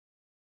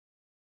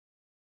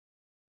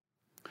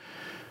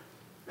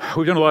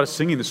We've done a lot of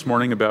singing this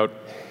morning about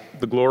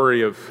the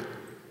glory of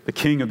the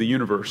King of the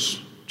universe,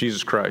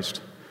 Jesus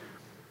Christ.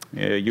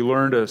 You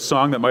learned a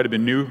song that might have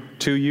been new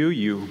to you.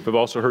 You have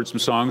also heard some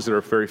songs that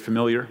are very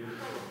familiar.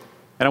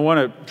 And I want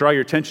to draw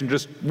your attention to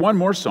just one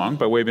more song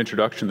by way of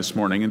introduction this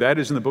morning, and that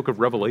is in the book of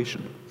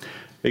Revelation.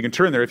 You can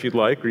turn there if you'd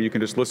like, or you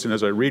can just listen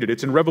as I read it.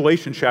 It's in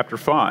Revelation chapter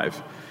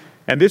 5.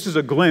 And this is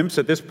a glimpse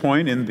at this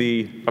point in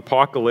the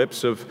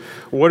apocalypse of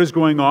what is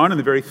going on in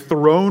the very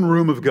throne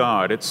room of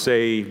God. It's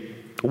a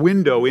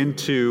window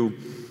into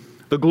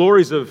the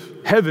glories of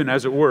heaven,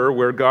 as it were,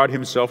 where God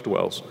himself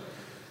dwells.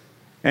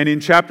 And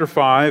in chapter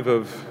 5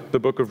 of the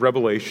book of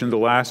Revelation, the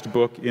last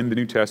book in the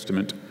New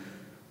Testament,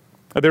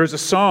 there is a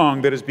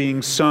song that is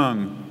being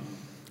sung,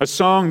 a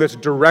song that's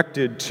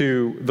directed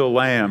to the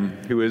Lamb,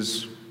 who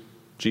is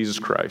Jesus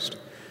Christ.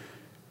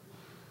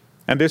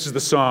 And this is the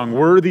song: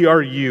 "Worthy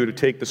are you to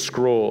take the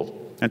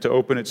scroll and to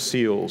open its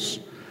seals,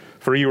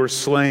 for you were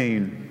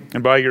slain,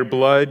 and by your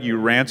blood you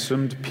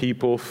ransomed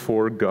people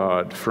for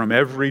God from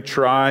every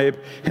tribe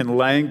and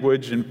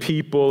language and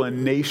people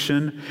and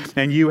nation,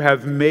 and you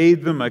have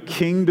made them a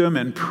kingdom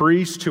and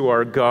priests to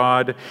our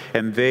God,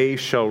 and they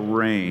shall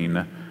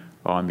reign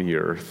on the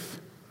earth."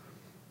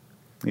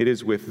 It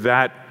is with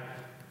that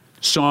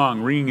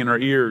song ringing in our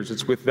ears,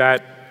 it's with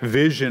that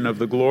vision of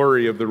the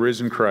glory of the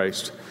risen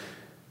Christ,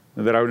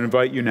 that I would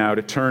invite you now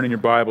to turn in your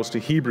Bibles to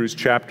Hebrews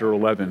chapter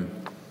 11.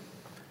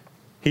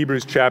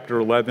 Hebrews chapter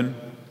 11,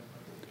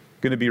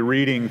 going to be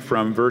reading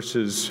from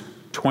verses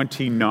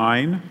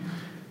 29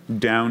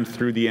 down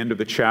through the end of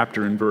the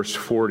chapter in verse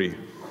 40.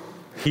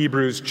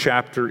 Hebrews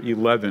chapter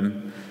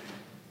 11,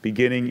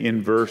 beginning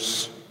in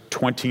verse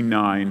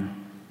 29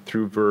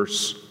 through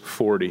verse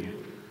 40.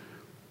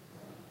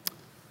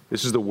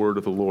 This is the word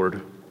of the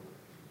Lord.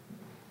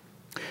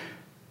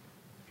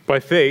 By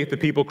faith, the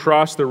people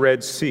crossed the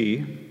Red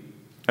Sea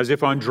as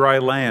if on dry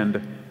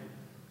land.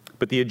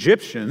 But the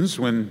Egyptians,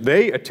 when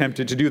they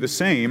attempted to do the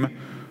same,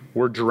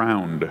 were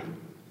drowned.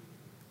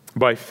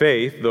 By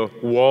faith, the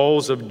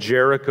walls of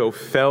Jericho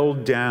fell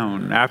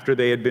down after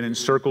they had been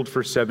encircled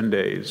for 7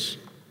 days.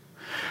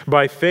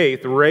 By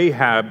faith,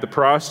 Rahab the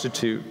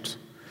prostitute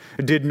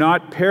did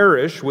not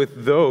perish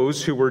with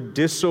those who were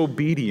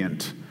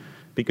disobedient,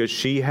 because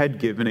she had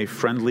given a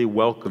friendly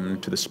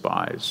welcome to the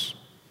spies.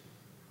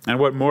 And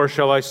what more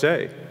shall I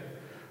say?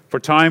 For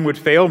time would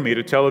fail me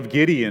to tell of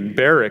Gideon,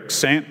 Barak,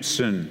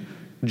 Samson,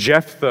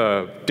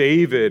 Jephthah,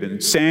 David,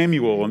 and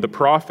Samuel, and the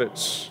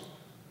prophets.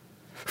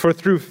 For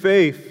through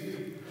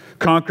faith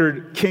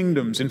conquered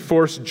kingdoms,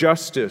 enforced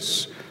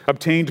justice,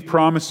 obtained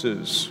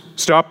promises,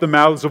 stopped the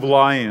mouths of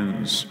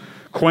lions,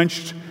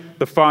 quenched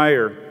the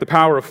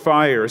power of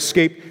fire,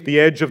 escaped the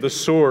edge of the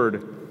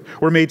sword,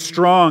 were made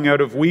strong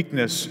out of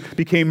weakness,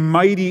 became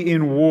mighty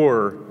in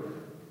war,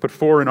 put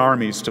foreign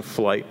armies to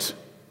flight.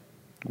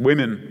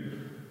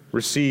 Women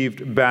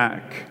received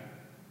back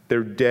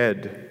their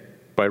dead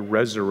by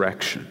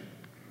resurrection.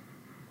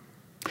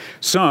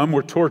 Some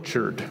were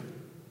tortured,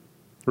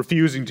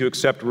 refusing to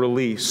accept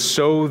release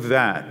so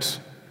that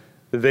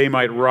they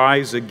might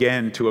rise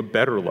again to a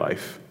better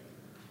life.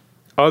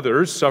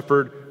 Others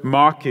suffered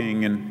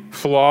mocking and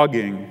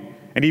flogging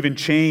and even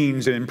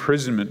chains and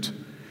imprisonment.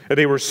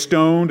 They were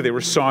stoned, they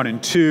were sawn in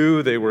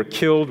two, they were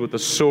killed with the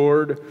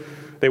sword.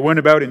 They went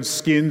about in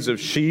skins of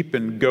sheep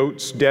and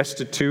goats,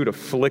 destitute,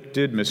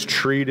 afflicted,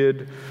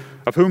 mistreated,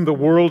 of whom the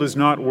world is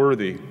not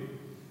worthy,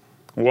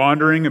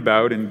 wandering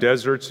about in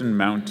deserts and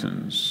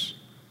mountains,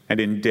 and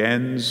in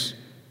dens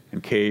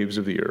and caves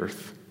of the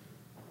earth.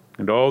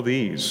 And all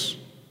these,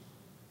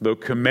 though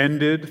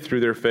commended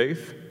through their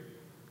faith,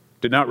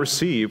 did not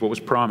receive what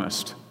was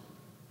promised,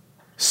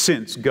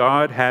 since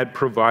God had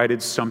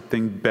provided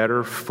something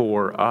better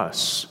for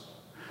us,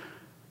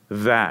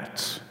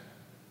 that,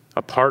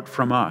 apart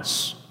from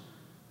us,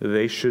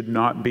 they should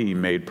not be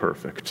made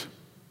perfect.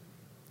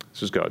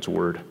 This is God's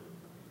word.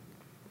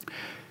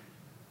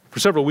 For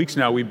several weeks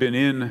now, we've been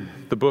in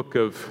the book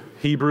of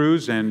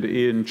Hebrews and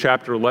in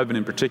chapter 11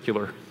 in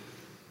particular.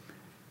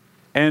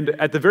 And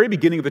at the very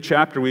beginning of the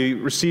chapter, we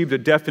received a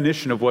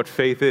definition of what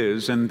faith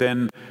is, and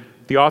then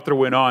the author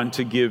went on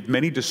to give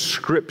many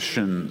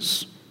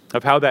descriptions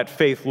of how that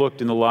faith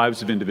looked in the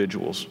lives of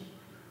individuals.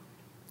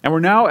 And we're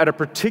now at a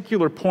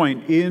particular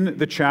point in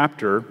the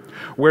chapter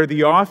where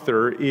the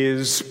author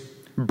is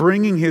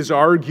bringing his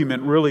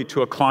argument really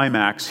to a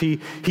climax.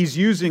 He's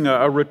using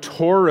a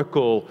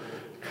rhetorical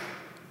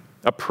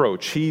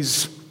approach.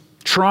 He's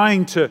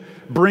trying to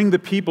bring the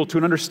people to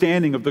an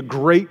understanding of the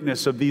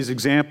greatness of these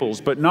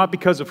examples, but not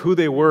because of who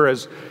they were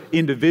as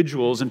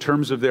individuals in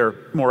terms of their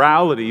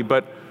morality,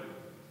 but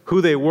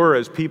who they were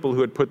as people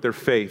who had put their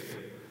faith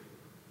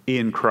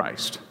in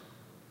Christ.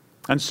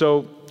 And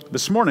so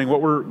this morning,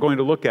 what we're going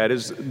to look at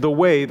is the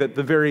way that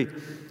the very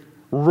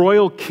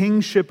royal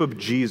kingship of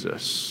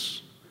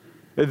Jesus,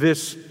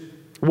 this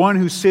one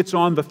who sits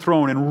on the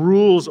throne and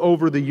rules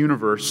over the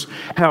universe,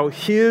 how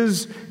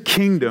his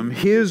kingdom,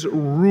 his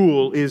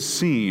rule is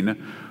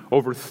seen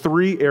over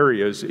three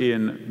areas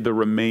in the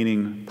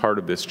remaining part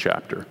of this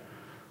chapter.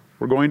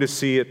 We're going to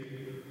see it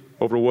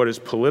over what is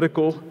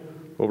political,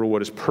 over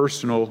what is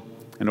personal,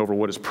 and over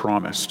what is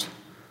promised.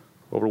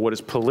 Over what is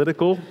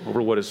political,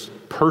 over what is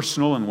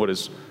personal, and what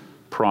is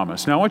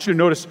promised. Now I want you to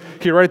notice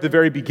here right at the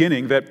very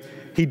beginning that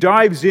he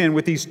dives in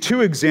with these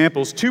two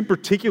examples, two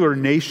particular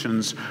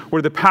nations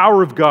where the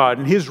power of God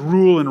and his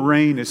rule and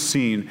reign is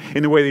seen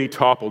in the way that he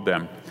toppled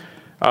them.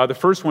 The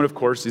first one, of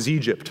course, is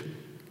Egypt.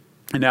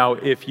 And now,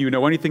 if you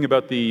know anything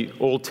about the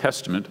Old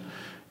Testament,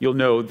 you'll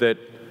know that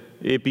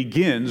it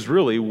begins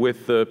really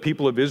with the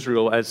people of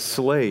Israel as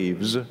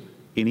slaves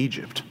in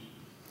Egypt.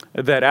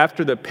 That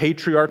after the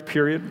patriarch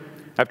period,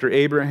 after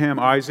Abraham,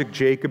 Isaac,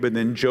 Jacob, and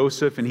then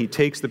Joseph, and he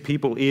takes the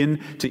people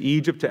into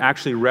Egypt to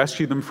actually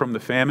rescue them from the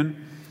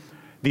famine,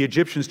 the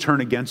Egyptians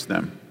turn against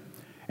them.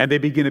 And they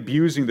begin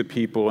abusing the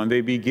people, and they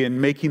begin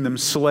making them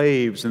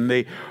slaves, and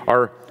they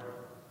are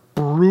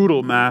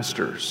brutal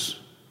masters.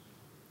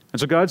 And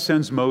so God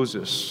sends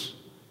Moses,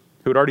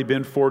 who had already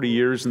been 40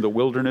 years in the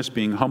wilderness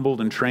being humbled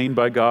and trained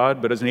by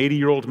God, but as an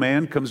 80-year-old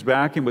man comes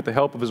back and with the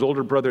help of his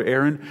older brother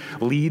Aaron,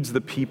 leads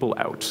the people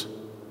out.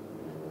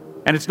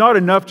 And it's not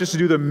enough just to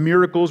do the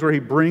miracles where he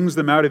brings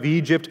them out of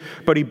Egypt,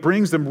 but he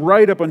brings them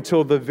right up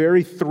until the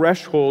very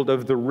threshold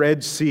of the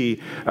Red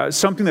Sea,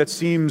 something that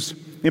seems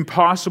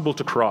impossible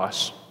to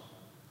cross.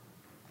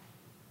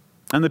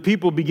 And the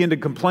people begin to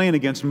complain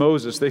against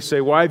Moses. They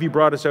say, "Why have you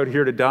brought us out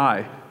here to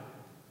die?"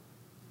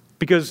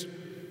 Because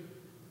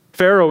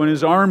Pharaoh and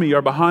his army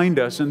are behind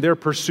us and they're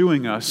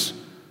pursuing us.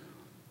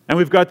 And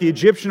we've got the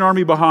Egyptian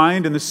army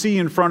behind and the sea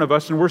in front of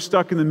us, and we're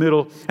stuck in the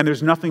middle and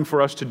there's nothing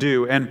for us to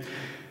do. And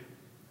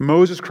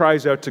Moses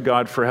cries out to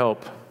God for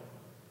help.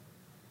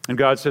 And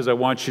God says, "I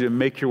want you to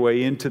make your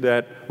way into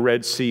that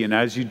Red Sea, and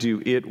as you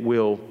do, it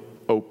will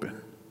open."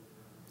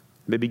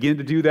 They begin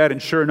to do that, and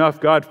sure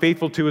enough, God,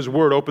 faithful to his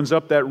word, opens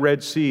up that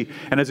Red Sea.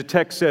 And as the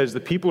text says, the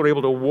people are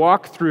able to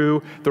walk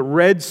through the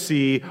Red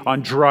Sea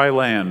on dry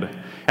land.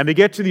 And they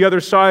get to the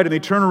other side, and they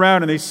turn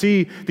around, and they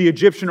see the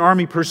Egyptian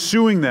army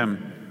pursuing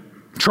them,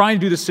 trying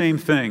to do the same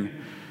thing.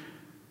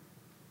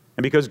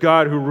 And because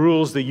God, who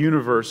rules the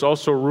universe,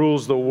 also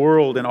rules the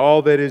world and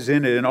all that is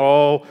in it and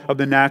all of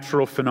the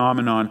natural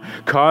phenomenon,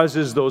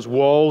 causes those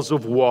walls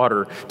of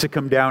water to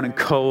come down and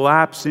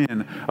collapse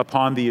in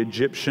upon the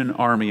Egyptian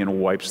army and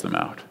wipes them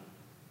out.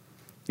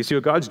 You see,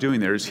 what God's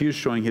doing there is he is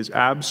showing his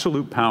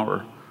absolute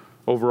power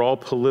over all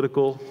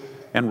political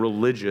and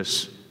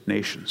religious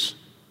nations.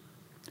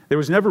 There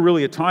was never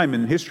really a time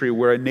in history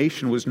where a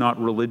nation was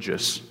not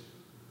religious,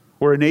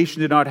 where a nation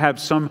did not have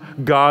some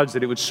gods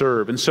that it would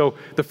serve. And so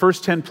the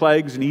first 10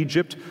 plagues in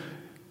Egypt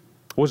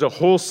was a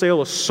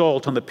wholesale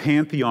assault on the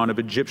pantheon of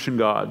Egyptian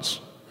gods.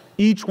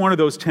 Each one of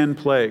those 10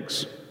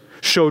 plagues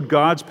showed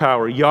God's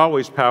power,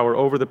 Yahweh's power,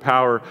 over the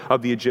power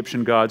of the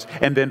Egyptian gods.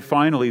 And then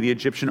finally, the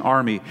Egyptian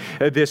army,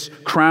 this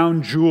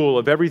crown jewel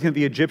of everything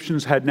the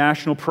Egyptians had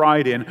national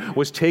pride in,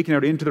 was taken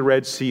out into the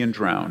Red Sea and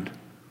drowned.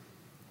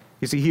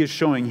 You see, he is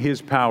showing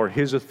his power,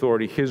 his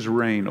authority, his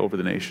reign over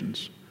the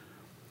nations.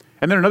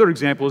 And then another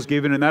example is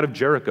given in that of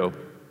Jericho.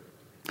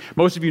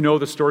 Most of you know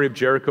the story of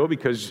Jericho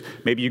because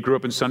maybe you grew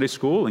up in Sunday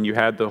school and you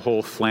had the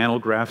whole flannel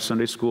graph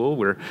Sunday school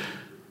where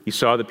you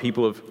saw the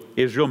people of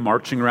Israel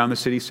marching around the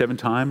city 7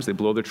 times, they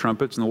blow their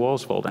trumpets and the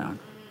walls fall down.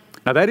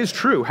 Now that is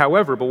true,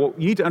 however, but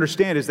what you need to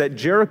understand is that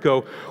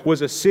Jericho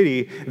was a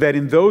city that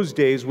in those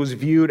days was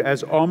viewed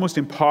as almost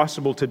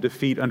impossible to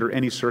defeat under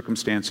any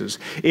circumstances.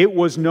 It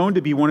was known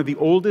to be one of the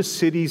oldest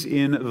cities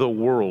in the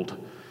world.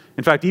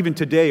 In fact, even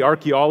today,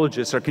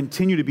 archaeologists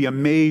continue to be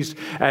amazed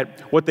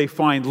at what they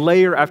find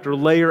layer after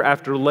layer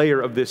after layer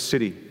of this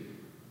city.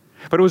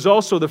 But it was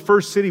also the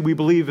first city, we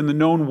believe, in the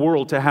known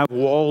world to have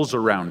walls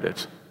around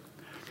it.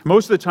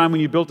 Most of the time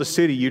when you built a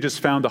city, you just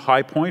found the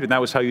high point, and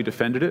that was how you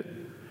defended it.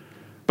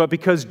 But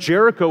because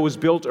Jericho was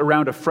built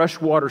around a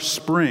freshwater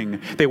spring,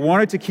 they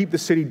wanted to keep the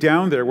city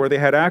down there where they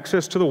had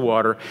access to the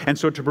water, and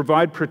so to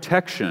provide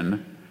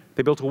protection,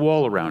 they built a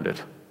wall around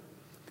it.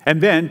 And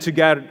then,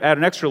 to add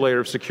an extra layer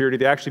of security,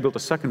 they actually built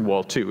a second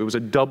wall, too. It was a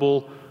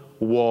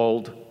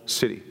double-walled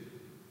city.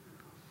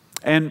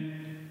 And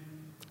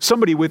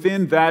somebody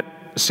within that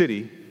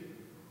city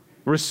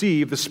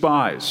received the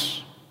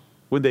spies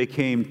when they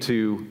came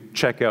to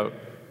check out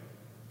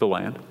the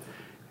land.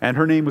 And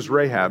her name was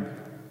Rahab.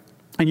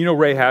 And you know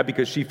Rahab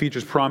because she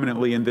features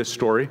prominently in this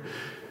story.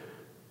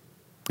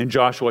 In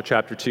Joshua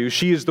chapter 2,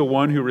 she is the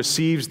one who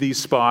receives these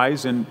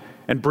spies and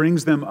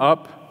brings them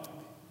up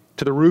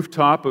to the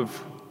rooftop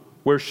of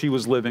where she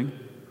was living.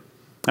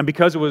 And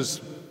because it was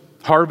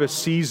harvest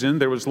season,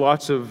 there was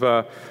lots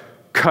of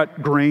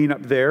cut grain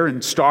up there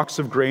and stalks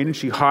of grain, and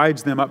she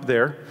hides them up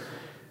there.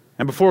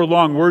 And before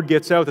long, word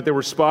gets out that there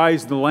were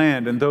spies in the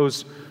land, and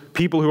those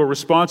people who were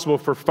responsible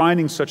for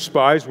finding such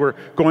spies were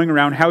going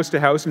around house to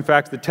house. In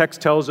fact, the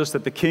text tells us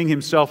that the king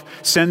himself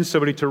sends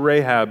somebody to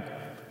Rahab.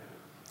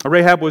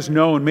 Rahab was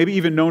known, maybe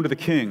even known to the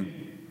king.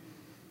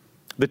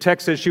 The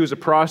text says she was a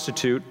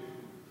prostitute.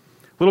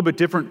 A little bit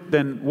different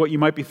than what you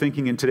might be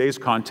thinking in today's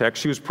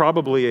context. She was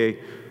probably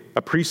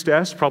a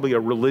priestess, probably a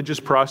religious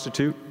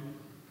prostitute.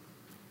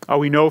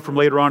 We know from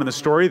later on in the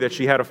story that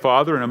she had a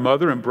father and a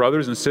mother and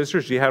brothers and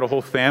sisters. She had a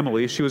whole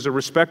family. She was a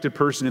respected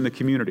person in the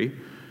community.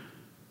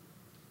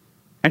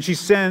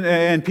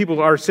 And people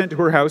are sent to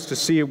her house to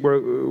see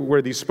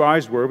where these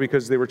spies were,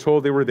 because they were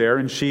told they were there.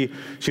 And she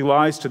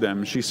lies to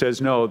them. She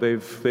says, no,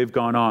 they've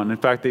gone on. In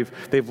fact,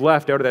 they've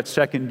left out of that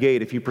second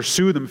gate. If you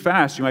pursue them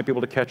fast, you might be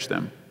able to catch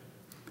them.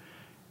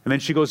 And then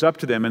she goes up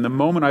to them. And the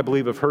moment, I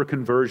believe, of her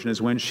conversion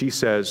is when she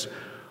says,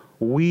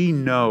 we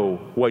know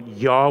what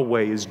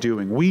Yahweh is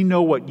doing. We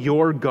know what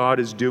your God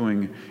is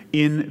doing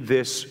in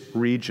this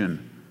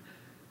region.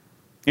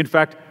 In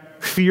fact,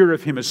 fear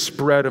of him is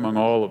spread among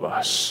all of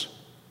us.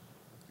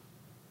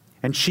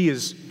 And she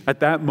is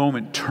at that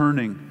moment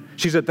turning.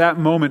 She's at that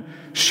moment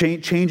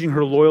changing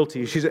her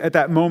loyalty. She's at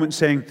that moment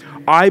saying,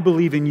 I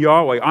believe in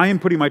Yahweh. I am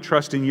putting my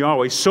trust in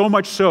Yahweh. So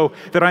much so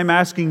that I'm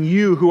asking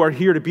you who are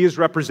here to be his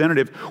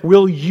representative,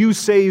 will you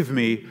save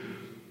me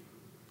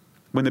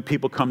when the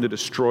people come to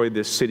destroy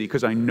this city?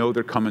 Because I know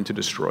they're coming to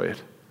destroy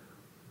it.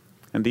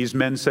 And these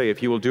men say,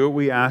 if you will do what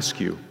we ask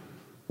you,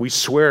 we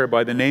swear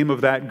by the name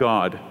of that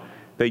God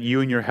that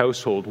you and your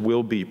household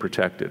will be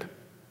protected.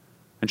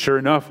 And sure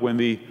enough, when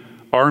the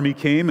army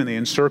came and they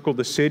encircled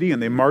the city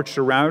and they marched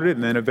around it,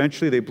 and then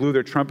eventually they blew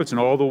their trumpets and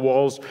all the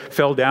walls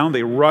fell down,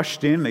 they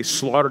rushed in, they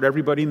slaughtered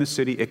everybody in the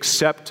city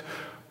except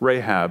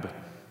Rahab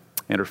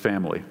and her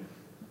family.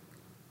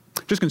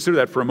 Just consider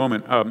that for a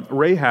moment.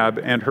 Rahab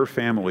and her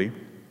family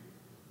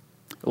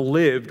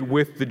lived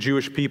with the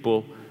Jewish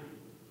people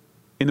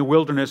in the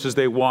wilderness as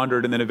they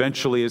wandered, and then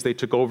eventually as they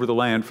took over the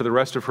land for the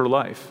rest of her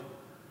life.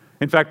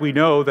 In fact, we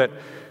know that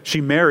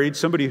she married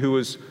somebody who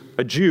was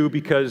a Jew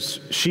because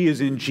she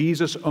is in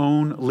Jesus'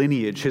 own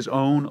lineage, his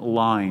own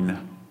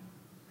line.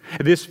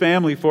 This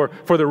family, for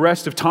the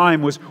rest of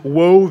time, was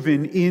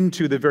woven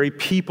into the very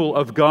people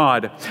of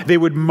God. They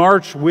would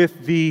march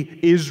with the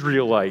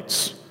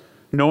Israelites,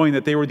 knowing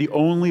that they were the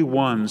only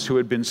ones who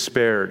had been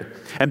spared.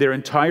 And their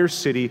entire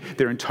city,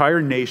 their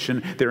entire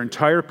nation, their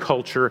entire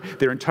culture,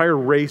 their entire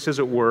race, as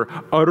it were,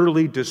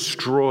 utterly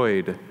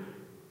destroyed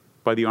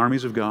by the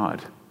armies of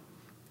God.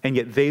 And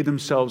yet they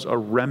themselves are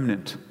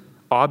remnant,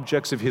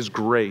 objects of his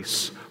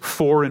grace,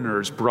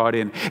 foreigners brought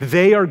in.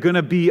 They are going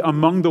to be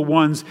among the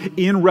ones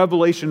in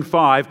Revelation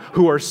 5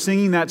 who are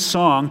singing that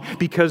song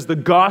because the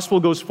gospel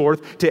goes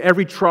forth to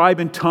every tribe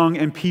and tongue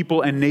and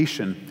people and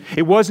nation.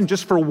 It wasn't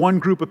just for one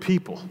group of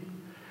people.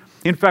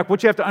 In fact,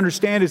 what you have to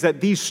understand is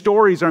that these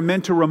stories are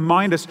meant to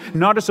remind us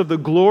not just of the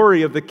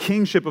glory of the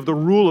kingship, of the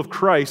rule of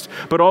Christ,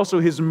 but also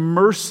his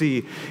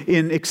mercy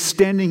in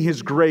extending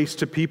his grace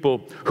to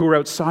people who are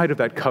outside of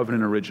that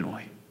covenant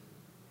originally.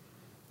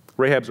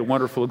 Rahab's a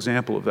wonderful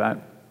example of that.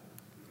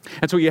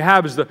 And so what you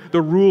have is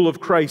the rule of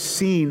Christ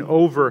seen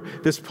over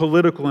this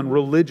political and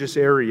religious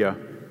area.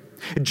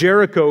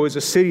 Jericho is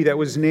a city that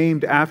was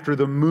named after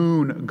the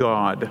moon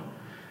god.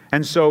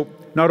 And so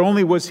not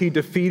only was he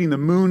defeating the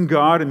moon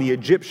god and the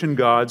Egyptian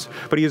gods,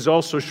 but he is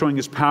also showing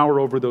his power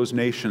over those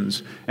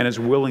nations and his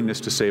willingness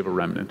to save a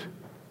remnant.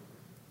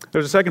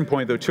 There's a second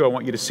point, though, too, I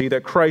want you to see,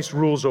 that Christ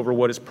rules over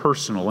what is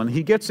personal. And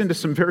he gets into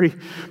some very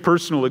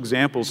personal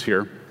examples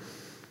here.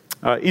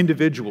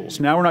 Individuals.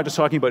 Now we're not just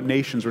talking about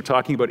nations, we're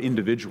talking about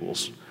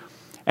individuals.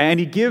 And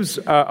he gives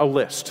a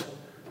list.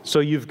 So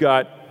you've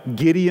got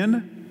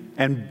Gideon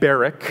and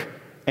Barak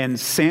and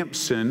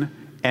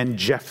Samson and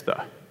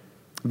Jephthah.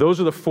 Those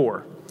are the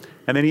four.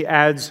 And then he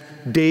adds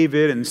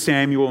David and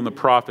Samuel and the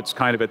prophets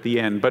kind of at the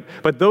end.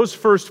 But those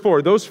first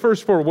four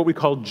are what we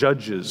call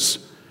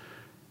judges.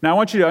 Now I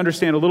want you to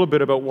understand a little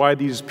bit about why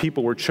these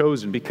people were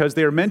chosen, because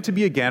they are meant to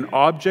be, again,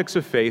 objects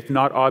of faith,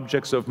 not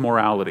objects of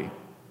morality.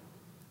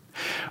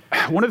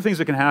 One of the things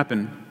that can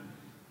happen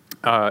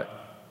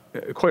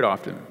quite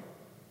often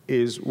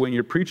is when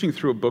you're preaching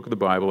through a book of the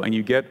Bible and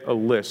you get a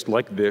list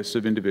like this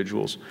of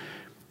individuals,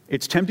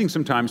 it's tempting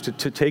sometimes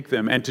to take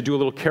them and to do a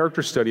little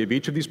character study of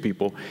each of these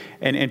people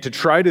and to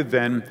try to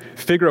then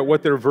figure out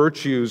what their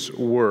virtues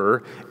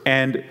were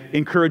and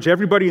encourage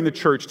everybody in the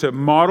church to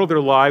model their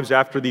lives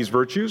after these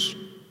virtues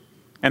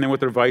and then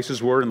what their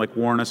vices were and like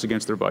warn us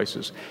against their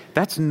vices.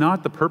 That's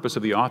not the purpose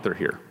of the author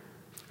here.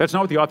 That's not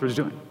what the author is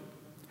doing.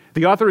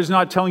 The author is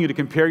not telling you to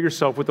compare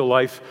yourself with the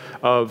life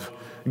of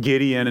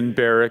Gideon and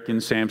Barak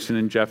and Samson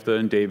and Jephthah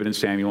and David and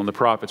Samuel and the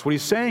prophets. What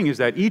he's saying is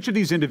that each of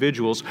these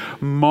individuals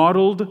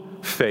modeled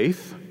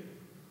faith,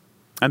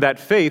 and that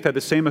faith had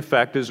the same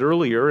effect as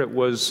earlier. It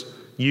was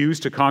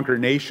used to conquer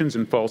nations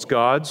and false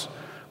gods,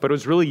 but it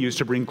was really used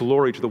to bring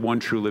glory to the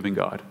one true living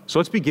God. So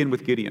let's begin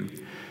with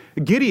Gideon.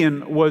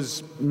 Gideon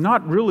was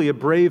not really a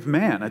brave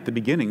man at the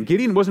beginning.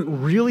 Gideon wasn't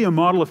really a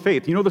model of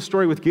faith. You know the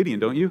story with Gideon,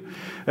 don't you?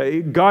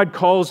 God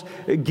calls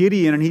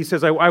Gideon and he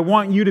says, I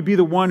want you to be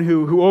the one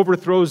who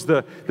overthrows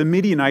the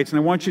Midianites, and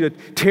I want you to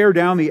tear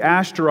down the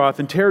Ashtaroth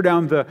and tear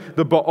down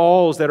the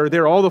Baals that are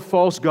there, all the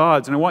false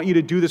gods, and I want you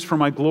to do this for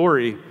my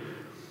glory.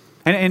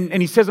 And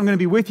he says, I'm going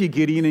to be with you,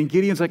 Gideon. And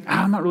Gideon's like,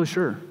 I'm not really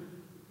sure.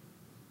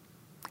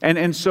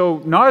 And so,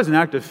 not as an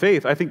act of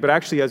faith, I think, but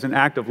actually as an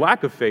act of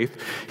lack of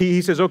faith,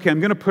 he says, okay,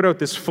 I'm going to put out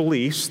this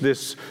fleece,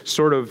 this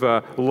sort of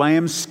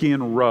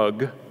lambskin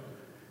rug,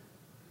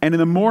 and in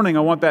the morning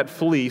I want that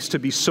fleece to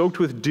be soaked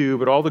with dew,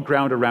 but all the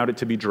ground around it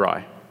to be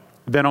dry.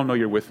 Then I'll know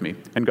you're with me.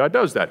 And God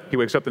does that. He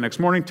wakes up the next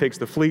morning, takes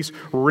the fleece,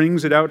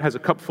 wrings it out, has a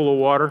cup full of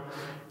water.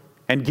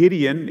 And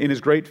Gideon, in his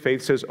great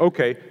faith, says,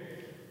 okay,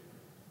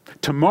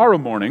 tomorrow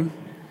morning,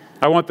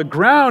 I want the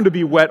ground to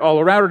be wet all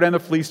around it and the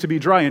fleece to be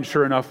dry. And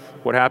sure enough,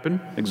 what happened?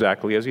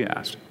 Exactly as he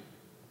asked.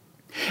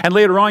 And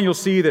later on, you'll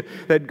see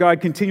that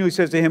God continually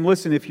says to him,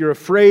 listen, if you're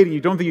afraid and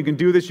you don't think you can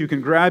do this, you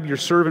can grab your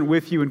servant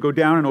with you and go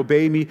down and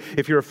obey me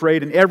if you're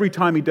afraid. And every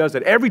time he does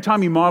that, every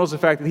time he models the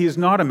fact that he is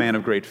not a man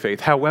of great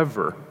faith.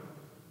 However,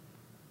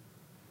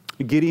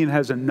 Gideon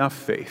has enough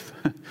faith.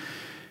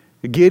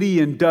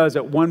 Gideon does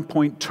at one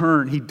point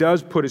turn. He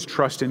does put his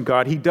trust in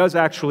God. He does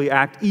actually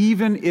act,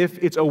 even if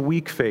it's a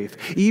weak faith,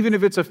 even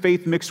if it's a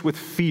faith mixed with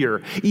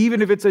fear,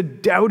 even if it's a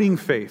doubting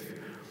faith.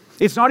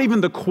 It's not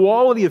even the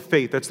quality of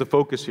faith that's the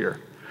focus here.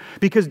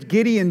 Because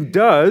Gideon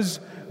does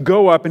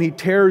go up and he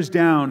tears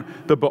down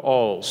the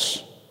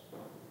Baals.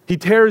 He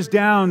tears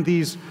down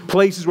these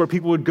places where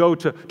people would go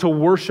to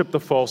worship the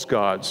false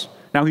gods.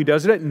 Now he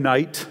does it at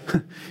night.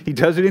 He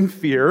does it in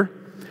fear,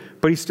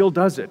 but he still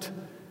does it.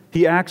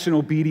 He acts in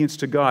obedience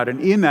to God. And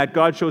in that,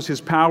 God shows his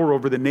power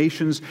over the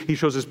nations. He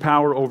shows his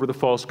power over the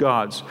false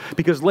gods.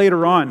 Because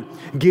later on,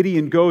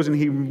 Gideon goes and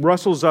he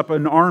rustles up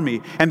an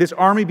army. And this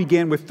army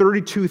began with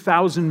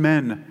 32,000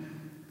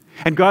 men.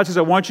 And God says,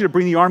 I want you to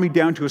bring the army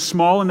down to a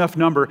small enough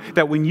number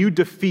that when you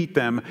defeat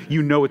them,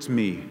 you know it's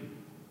me.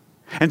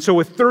 And so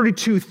with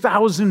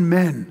 32,000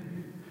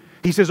 men,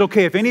 he says,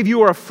 okay, if any of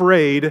you are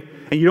afraid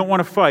and you don't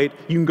want to fight,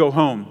 you can go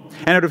home.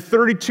 And out of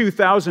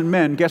 32,000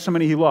 men, guess how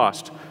many he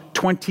lost?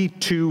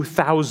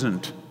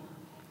 22,000.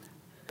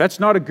 That's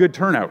not a good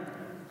turnout.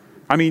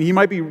 I mean, he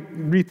might be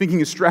rethinking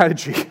his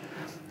strategy.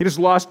 He just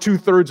lost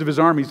 2/3 of his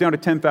army. He's down to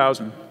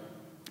 10,000.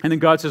 And then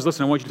God says,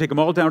 listen, I want you to take them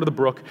all down to the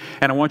brook,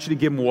 and I want you to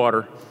give them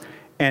water.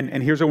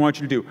 And here's what I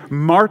want you to do.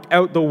 Mark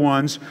out the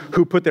ones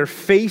who put their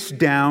face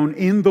down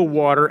in the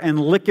water and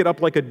lick it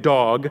up like a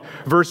dog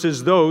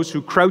versus those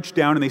who crouch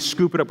down and they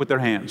scoop it up with their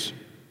hands.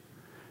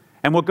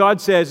 And what God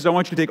says is, I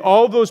want you to take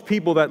all those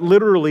people that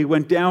literally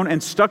went down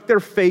and stuck their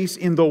face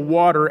in the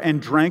water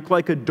and drank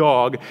like a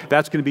dog.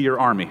 That's going to be your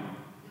army.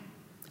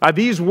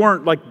 These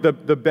weren't like the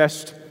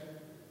best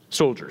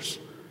soldiers.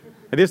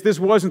 This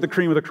wasn't the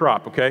cream of the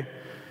crop, okay?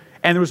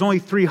 And there was only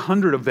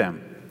 300 of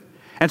them.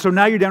 And so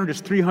now you're down to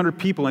just 300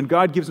 people, and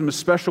God gives them a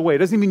special way. He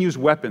doesn't even use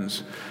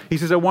weapons. He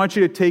says, I want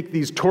you to take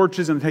these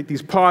torches and take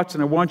these pots,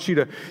 and I want you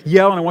to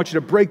yell, and I want you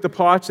to break the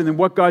pots. And then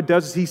what God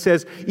does is he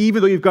says,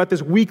 even though you've got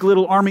this weak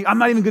little army, I'm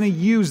not even going to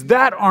use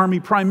that army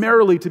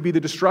primarily to be the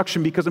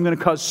destruction, because I'm going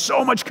to cause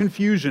so much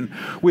confusion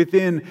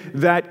within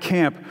that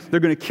camp. They're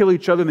going to kill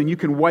each other, and then you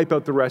can wipe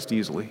out the rest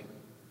easily.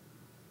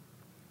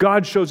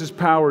 God shows his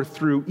power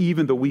through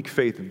even the weak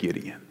faith of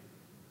Gideon.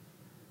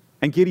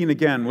 And Gideon,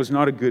 again, was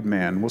not a good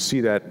man. We'll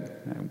see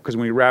that because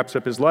when he wraps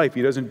up his life,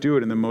 he doesn't do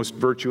it in the most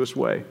virtuous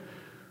way.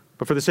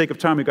 But for the sake of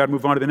time, we've got to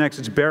move on to the next.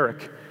 It's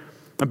Barak.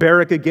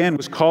 Barak, again,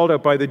 was called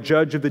out by the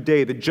judge of the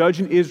day. The judge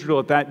in Israel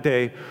at that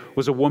day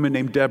was a woman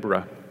named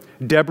Deborah.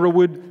 Deborah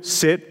would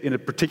sit in a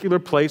particular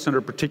place under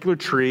a particular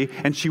tree,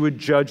 and she would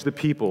judge the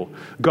people.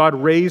 God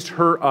raised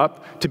her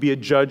up to be a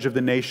judge of the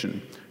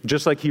nation.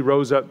 Just like he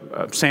rose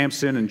up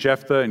Samson and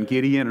Jephthah and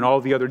Gideon and all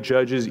the other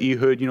judges,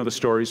 Ehud, you know the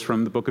stories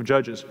from the book of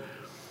Judges.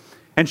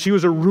 And she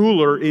was a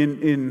ruler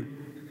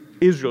in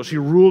Israel. She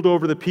ruled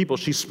over the people.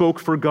 She spoke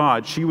for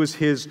God. She was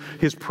his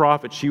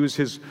prophet. She was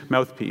his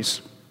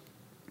mouthpiece.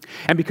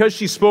 And because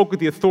she spoke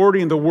with the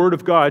authority and the word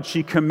of God,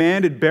 she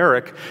commanded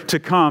Barak to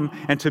come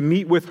and to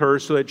meet with her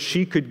so that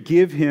she could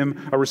give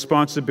him a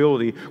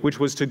responsibility, which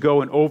was to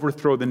go and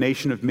overthrow the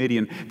nation of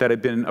Midian that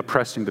had been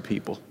oppressing the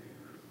people.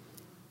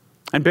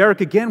 And Barak,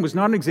 again, was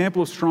not an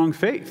example of strong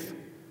faith.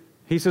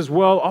 He says,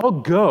 well, I'll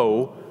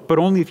go, but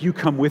only if you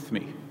come with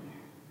me.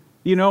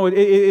 You know,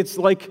 it's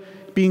like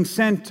being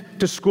sent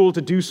to school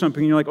to do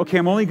something, and you're like, okay,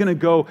 I'm only going to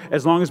go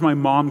as long as my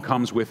mom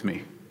comes with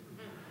me.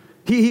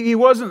 He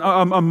wasn't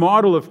a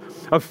model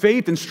of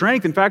faith and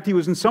strength. In fact, he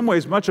was in some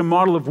ways much a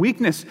model of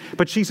weakness.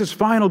 But she says,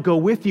 fine, I'll go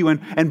with you.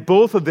 And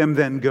both of them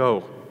then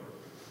go.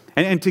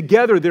 And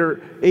together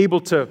they're able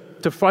to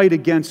fight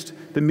against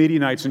the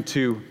Midianites and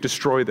to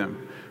destroy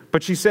them.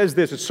 But she says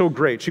this, it's so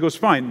great. She goes,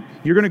 fine,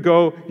 you're going to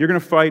go, you're going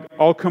to fight,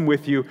 I'll come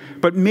with you.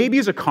 But maybe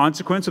as a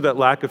consequence of that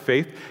lack of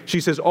faith,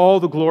 she says all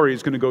the glory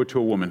is going to go to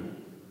a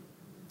woman.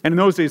 And in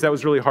those days, that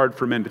was really hard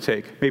for men to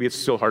take. Maybe it's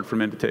still hard for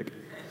men to take.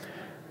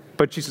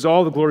 But she says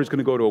all the glory is going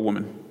to go to a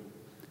woman.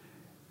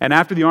 And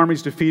after the army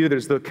is defeated,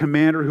 there's the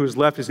commander who is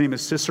left. His name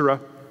is Sisera.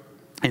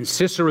 And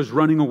Sisera is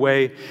running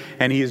away,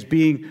 and he is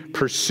being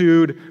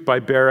pursued by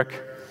Barak.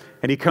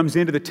 And he comes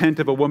into the tent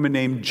of a woman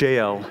named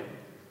Jael.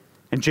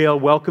 And Jael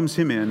welcomes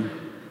him in,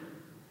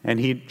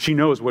 and she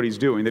knows what he's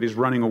doing, that he's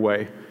running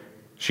away.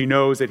 She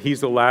knows that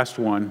he's the last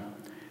one,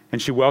 and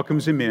she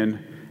welcomes him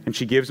in, and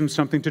she gives him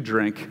something to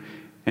drink,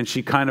 and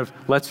she kind of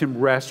lets him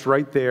rest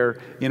right there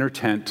in her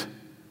tent.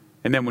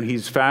 And then when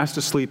he's fast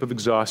asleep of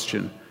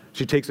exhaustion,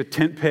 she takes a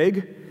tent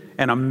peg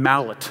and a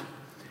mallet,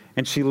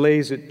 and she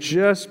lays it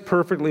just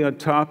perfectly on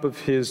top of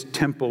his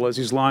temple as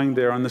he's lying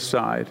there on the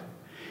side.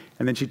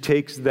 And then she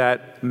takes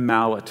that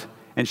mallet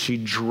and she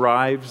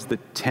drives the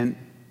tent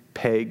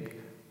peg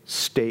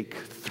stake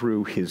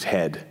through his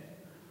head.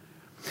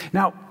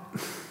 Now,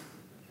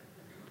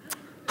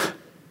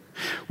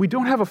 we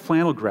don't have a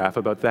flannel graph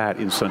about that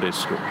in Sunday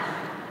school.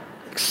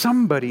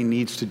 Somebody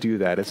needs to do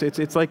that.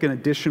 It's like an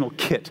additional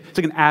kit. It's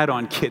like an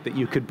add-on kit that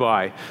you could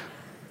buy.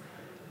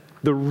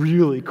 The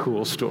really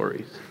cool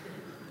stories.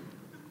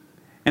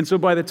 And so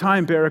by the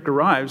time Barak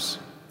arrives,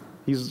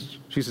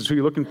 she says, who are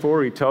you looking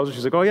for? He tells her,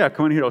 she's like, oh yeah,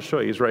 come in here, I'll show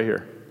you. He's right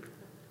here.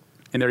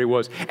 And there he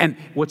was. And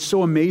what's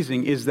so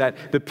amazing is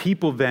that the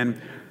people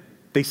then,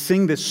 they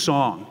sing this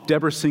song.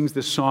 Deborah sings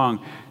this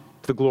song,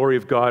 to the glory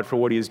of God for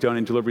what he has done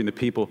in delivering the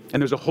people.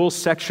 And there's a whole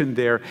section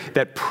there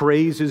that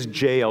praises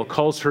Jael,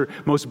 calls her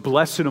most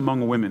blessed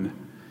among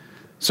women.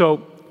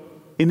 So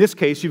in this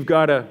case, you've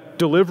got a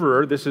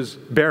deliverer. This is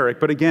Barak,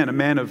 but again, a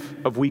man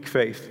of weak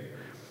faith.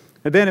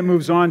 And then it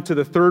moves on to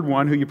the third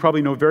one, who you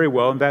probably know very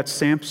well, and that's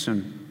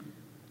Samson.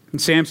 And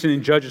Samson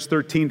in Judges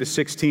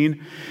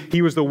 13-16,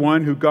 he was the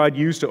one who God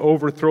used to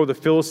overthrow the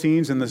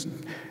Philistines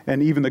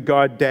and even the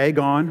god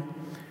Dagon.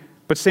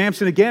 But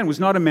Samson, again, was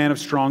not a man of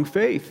strong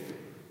faith.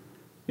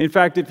 In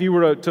fact, if you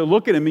were to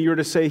look at him, you were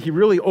to say he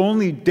really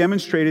only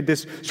demonstrated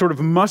this sort of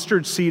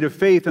mustard seed of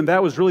faith, and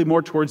that was really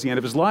more towards the end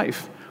of his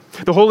life.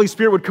 The Holy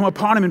Spirit would come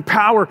upon him in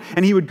power,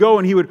 and he would go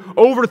and he would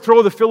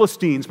overthrow the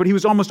Philistines, but he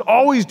was almost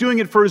always doing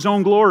it for his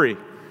own glory.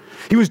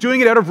 He was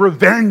doing it out of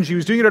revenge. He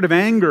was doing it out of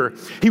anger.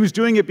 He was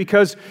doing it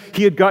because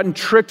he had gotten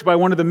tricked by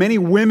one of the many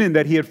women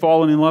that he had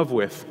fallen in love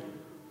with.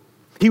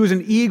 He was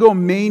an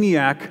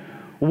egomaniac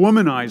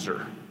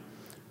womanizer.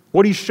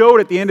 What he showed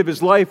at the end of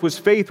his life was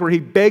faith, where he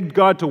begged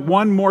God to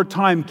one more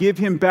time give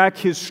him back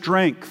his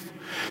strength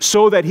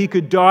so that he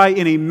could die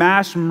in a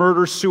mass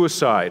murder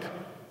suicide.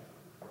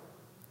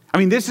 I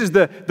mean, this is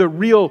the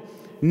real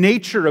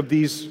nature of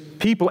these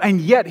people, and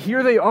yet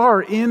here they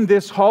are in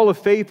this hall of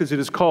faith, as it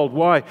is called.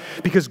 Why?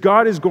 Because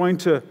God is going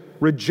to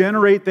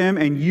regenerate them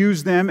and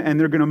use them, and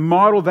they're going to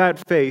model that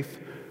faith,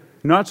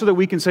 not so that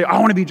we can say, I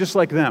want to be just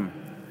like them,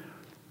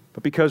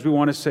 but because we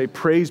want to say,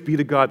 praise be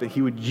to God that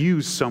he would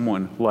use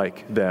someone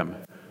like them.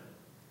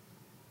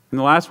 And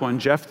the last one,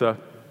 Jephthah,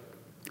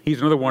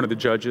 he's another one of the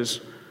judges.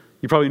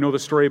 You probably know the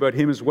story about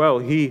him as well.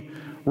 He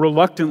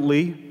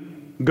reluctantly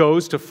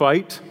goes to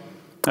fight.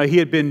 He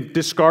had been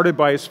discarded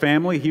by his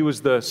family. He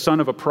was the son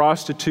of a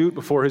prostitute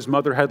before his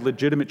mother had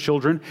legitimate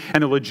children.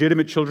 And the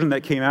legitimate children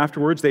that came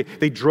afterwards,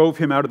 they drove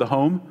him out of the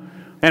home.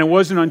 And it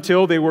wasn't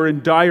until they were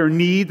in dire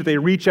need that they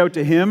reach out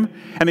to him,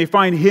 and they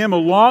find him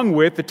along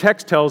with, the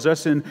text tells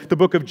us in the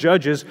book of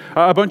Judges,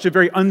 a bunch of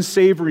very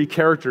unsavory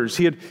characters.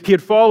 He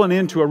had fallen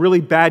into a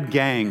really bad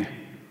gang.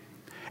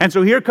 And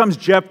so here comes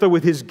Jephthah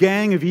with his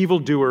gang of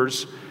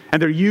evildoers, and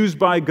they're used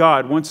by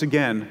God once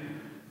again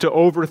to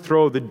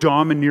overthrow the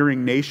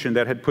domineering nation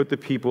that had put the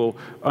people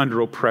under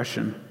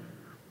oppression.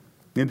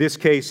 In this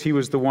case, he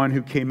was the one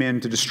who came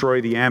in to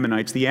destroy the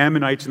Ammonites. The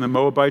Ammonites and the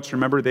Moabites,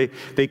 remember,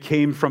 they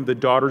came from the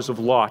daughters of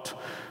Lot.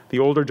 The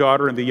older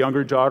daughter and the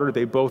younger daughter,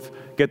 they both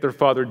get their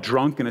father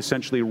drunk and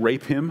essentially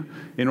rape him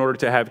in order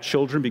to have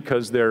children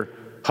because their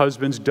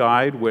husbands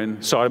died when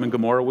Sodom and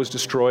Gomorrah was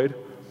destroyed.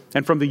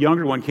 And from the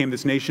younger one came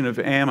this nation of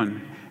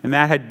Ammon. And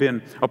that had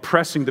been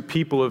oppressing the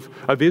people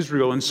of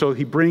Israel. And so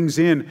he brings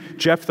in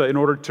Jephthah in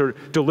order to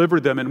deliver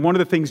them. And one of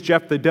the things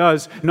Jephthah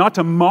does, not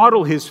to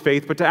model his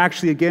faith, but to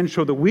actually again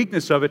show the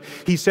weakness of it,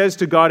 he says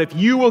to God, if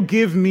you will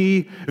give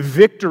me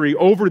victory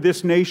over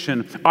this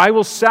nation, I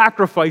will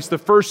sacrifice the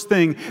first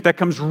thing that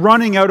comes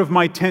running out of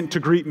my tent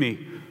to greet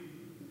me.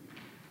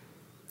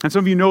 And some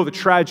of you know the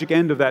tragic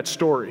end of that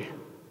story.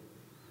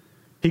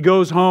 He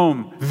goes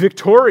home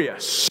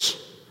victorious.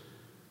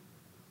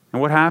 And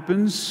what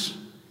happens?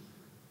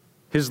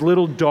 His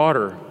little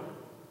daughter,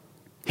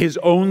 his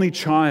only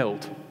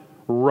child,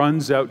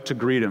 runs out to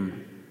greet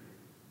him,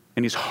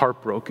 and he's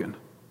heartbroken.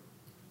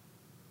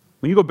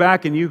 When you go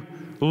back and you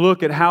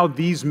look at how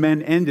these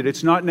men ended,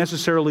 it's not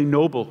necessarily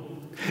noble.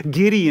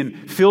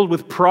 Gideon, filled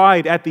with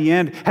pride at the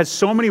end, has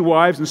so many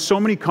wives and so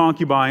many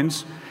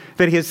concubines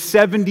that he has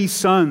 70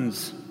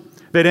 sons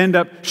that end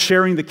up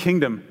sharing the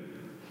kingdom.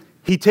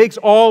 He takes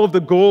all of the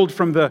gold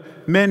from the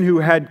men who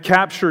had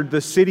captured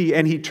the city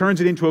and he turns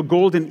it into a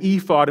golden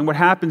ephod. And what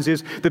happens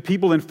is the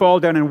people then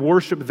fall down and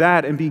worship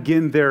that and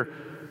begin their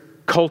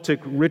cultic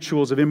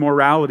rituals of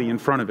immorality in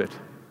front of it.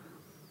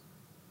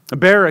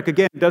 Barak,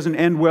 again, doesn't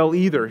end well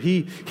either.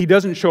 He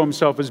doesn't show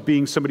himself as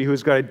being somebody who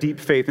has got a deep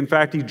faith. In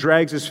fact, he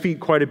drags his feet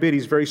quite a bit.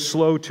 He's very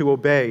slow to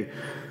obey.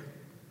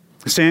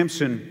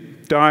 Samson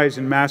dies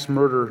in mass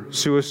murder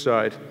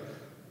suicide.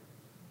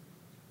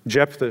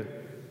 Jephthah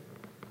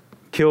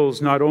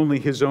kills not only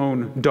his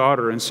own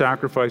daughter and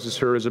sacrifices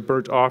her as a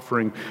burnt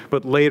offering,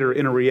 but later,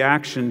 in a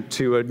reaction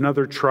to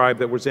another tribe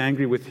that was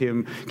angry with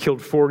him,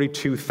 killed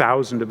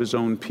 42,000 of his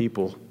own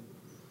people.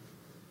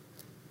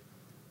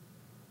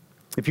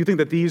 If you think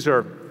that these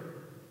are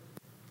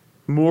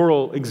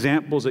moral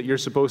examples that you're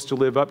supposed to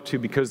live up to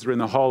because they're in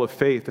the hall of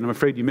faith, and I'm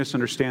afraid you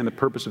misunderstand the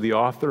purpose of the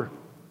author.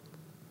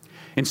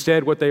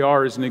 Instead, what they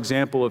are is an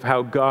example of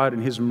how God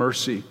in his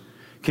mercy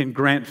can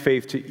grant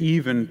faith to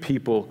even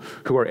people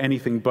who are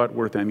anything but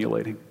worth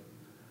emulating.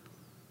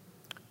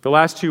 The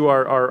last two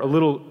are a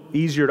little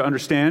easier to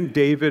understand,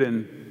 David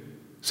and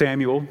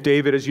Samuel.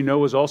 David, as you know,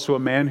 was also a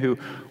man who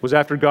was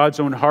after God's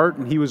own heart,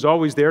 and he was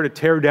always there to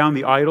tear down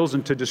the idols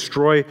and to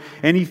destroy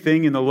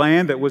anything in the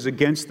land that was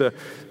against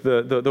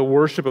the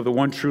worship of the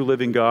one true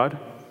living God.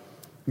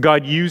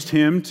 God used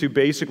him to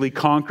basically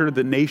conquer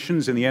the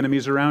nations and the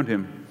enemies around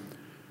him.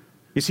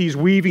 You see, he's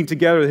weaving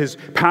together his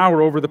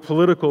power over the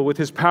political with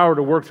his power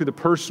to work through the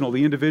personal,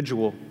 the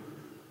individual.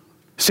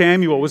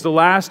 Samuel was the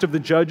last of the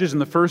judges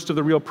and the first of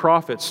the real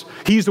prophets.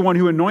 He's the one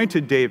who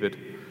anointed David.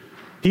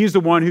 He's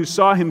the one who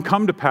saw him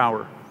come to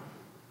power.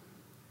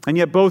 And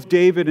yet both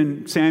David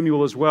and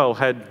Samuel as well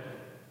had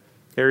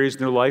areas in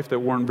their life that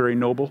weren't very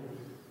noble.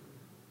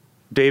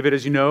 David,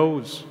 as you know,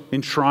 was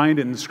enshrined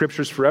in the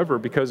scriptures forever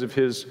because of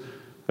his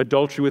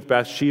adultery with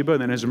Bathsheba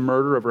and then his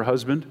murder of her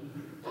husband.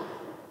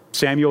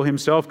 Samuel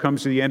himself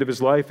comes to the end of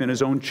his life and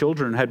his own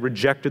children had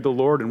rejected the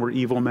Lord and were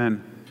evil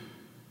men.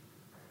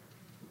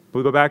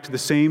 We go back to the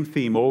same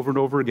theme over and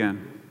over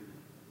again.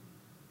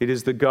 It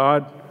is the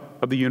God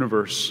of the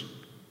universe.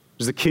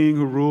 It is the King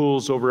who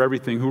rules over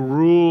everything, who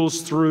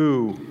rules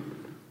through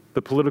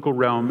the political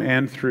realm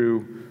and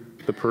through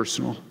the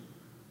personal.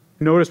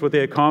 Notice what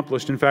they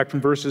accomplished. In fact,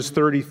 from verses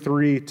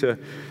 33 to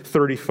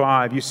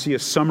 35, you see a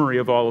summary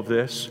of all of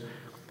this.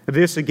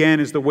 This, again,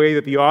 is the way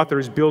that the author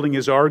is building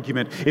his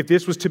argument. If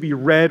this was to be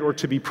read or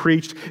to be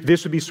preached,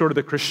 this would be sort of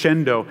the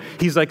crescendo.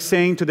 He's like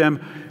saying to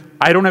them,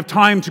 I don't have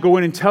time to go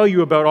in and tell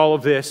you about all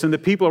of this. And the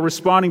people are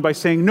responding by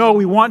saying, no,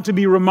 we want to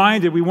be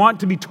reminded. We want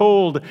to be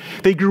told.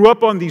 They grew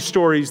up on these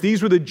stories.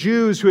 These were the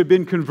Jews who had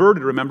been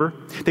converted, remember?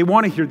 They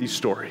want to hear these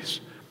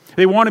stories.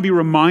 They want to be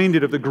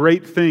reminded of the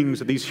great things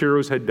that these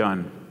heroes had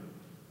done.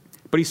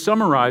 But he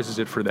summarizes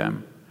it for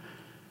them.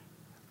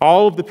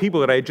 All of the people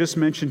that I just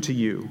mentioned to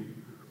you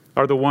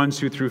are the ones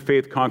who through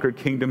faith conquered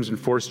kingdoms,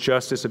 enforced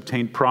justice,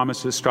 obtained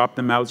promises, stopped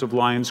the mouths of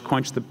lions,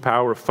 quenched the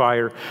power of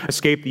fire,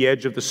 escaped the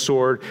edge of the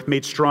sword,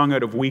 made strong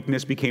out of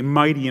weakness, became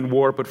mighty in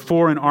war, put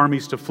foreign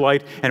armies to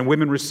flight, and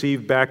women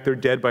received back their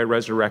dead by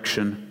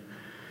resurrection.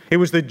 It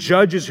was the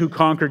judges who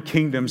conquered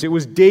kingdoms. It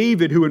was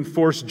David who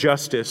enforced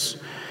justice.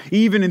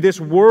 Even in this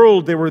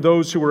world, there were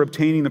those who were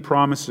obtaining the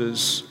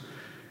promises.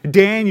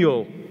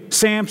 Daniel,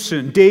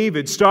 Samson,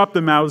 David stopped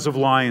the mouths of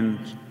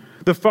lions.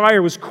 The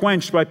fire was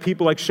quenched by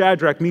people like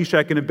Shadrach,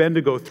 Meshach, and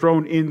Abednego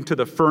thrown into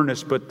the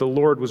furnace, but the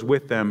Lord was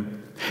with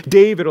them.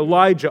 David,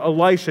 Elijah,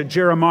 Elisha,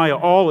 Jeremiah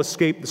all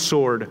escaped the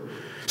sword.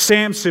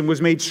 Samson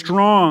was made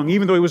strong,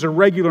 even though he was a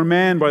regular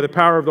man, by the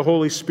power of the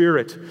Holy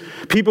Spirit.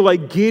 People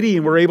like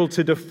Gideon were able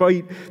to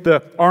defeat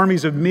the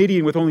armies of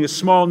Midian with only a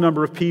small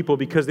number of people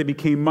because they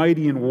became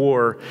mighty in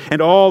war.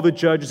 And all the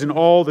judges and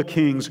all the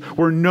kings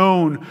were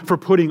known for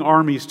putting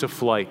armies to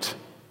flight.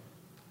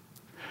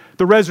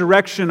 The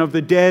resurrection of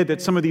the dead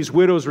that some of these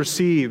widows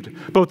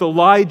received, both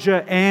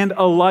Elijah and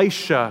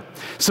Elisha,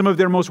 some of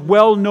their most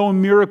well-known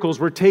miracles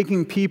were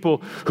taking people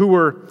who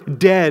were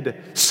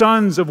dead,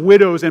 sons of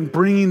widows, and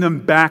bringing them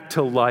back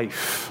to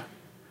life.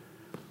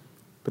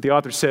 But the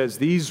author says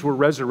these were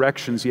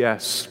resurrections,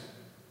 yes,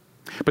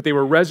 but they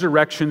were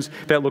resurrections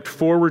that looked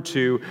forward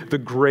to the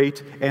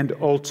great and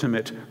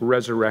ultimate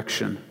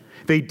resurrection.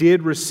 They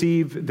did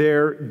receive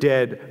their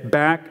dead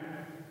back,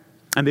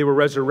 and they were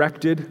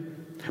resurrected.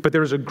 But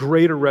there is a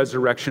greater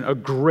resurrection, a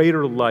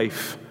greater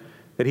life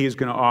that he is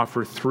going to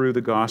offer through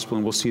the gospel,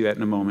 and we'll see that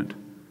in a moment.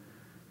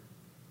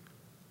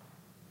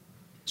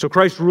 So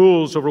Christ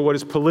rules over what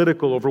is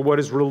political, over what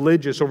is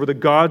religious, over the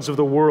gods of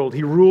the world.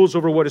 He rules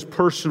over what is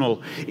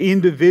personal,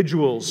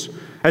 individuals,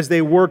 as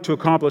they work to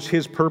accomplish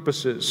his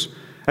purposes,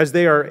 as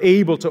they are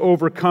able to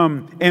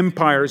overcome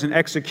empires and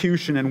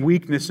execution and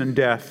weakness and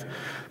death.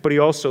 But he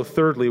also,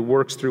 thirdly,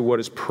 works through what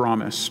is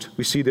promised.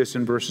 We see this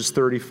in verses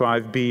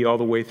 35b all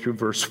the way through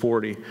verse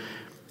 40.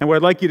 And what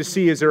I'd like you to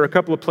see is there are a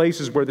couple of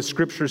places where the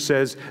scripture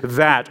says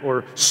that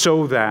or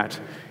so that.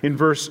 In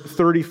verse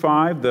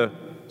 35, the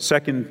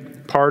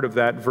second part of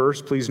that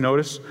verse, please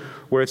notice,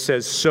 where it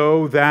says,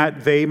 so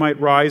that they might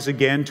rise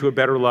again to a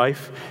better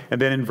life. And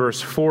then in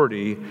verse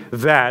 40,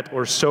 that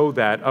or so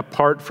that,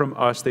 apart from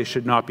us, they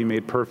should not be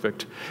made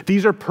perfect.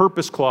 These are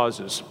purpose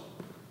clauses.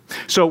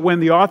 So when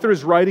the author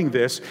is writing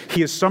this,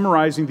 he is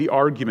summarizing the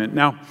argument.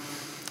 Now,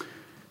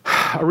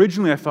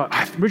 originally I thought,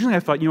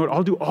 you know what,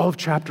 I'll do all of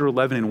chapter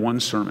 11 in one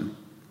sermon.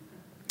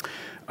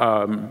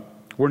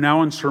 We're now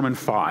on sermon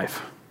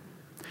 5.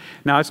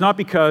 Now, it's not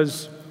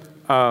because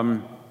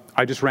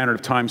I just ran out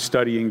of time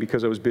studying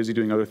because I was busy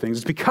doing other things.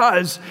 It's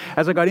because,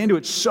 as I got into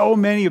it, so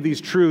many of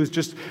these truths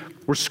just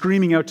were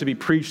screaming out to be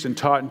preached and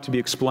taught and to be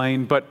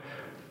explained. But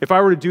if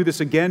I were to do this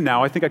again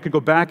now, I think I could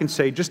go back and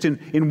say, just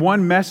in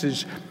one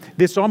message,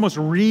 this almost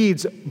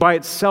reads by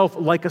itself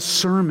like a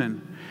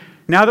sermon.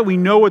 Now that we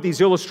know what these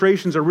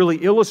illustrations are really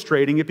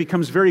illustrating, it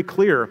becomes very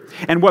clear.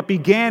 And what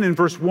began in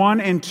verse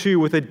 1 and 2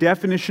 with a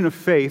definition of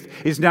faith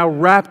is now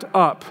wrapped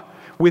up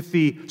with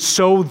the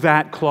so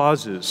that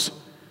clauses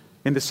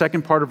in the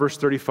second part of verse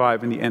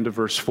 35 and the end of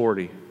verse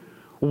 40.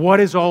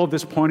 What is all of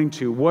this pointing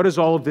to? What does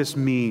all of this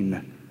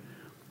mean?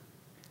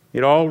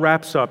 It all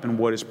wraps up in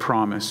what is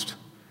promised.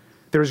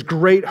 There's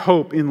great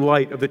hope in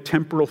light of the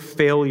temporal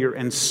failure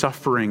and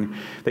suffering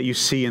that you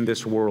see in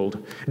this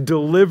world.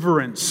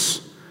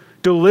 Deliverance.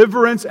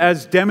 Deliverance,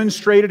 as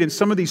demonstrated in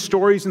some of these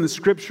stories in the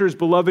Scriptures,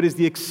 beloved, is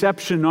the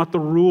exception, not the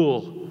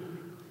rule.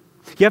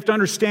 You have to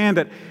understand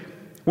that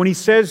when he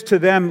says to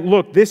them,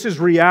 look, this is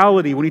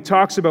reality, when he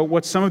talks about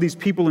what some of these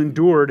people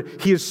endured,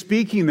 he is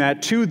speaking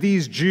that to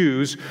these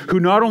Jews who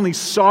not only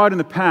saw it in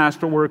the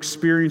past, but were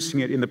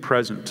experiencing it in the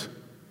present.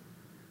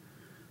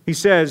 He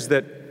says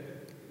that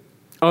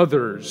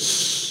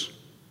others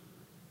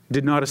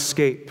did not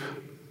escape.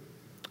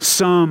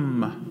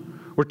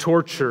 Some were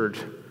tortured.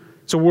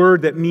 It's a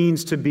word that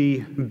means to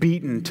be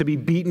beaten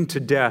to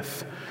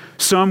death.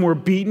 Some were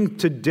beaten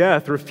to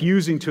death,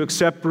 refusing to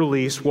accept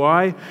release.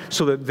 Why?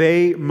 So that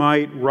they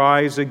might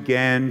rise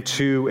again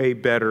to a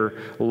better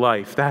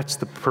life. That's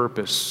the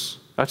purpose.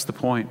 That's the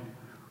point.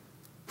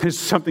 There's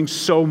something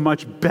so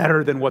much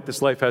better than what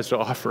this life has to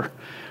offer.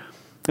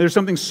 There's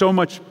something so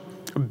much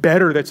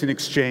better that's in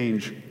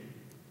exchange.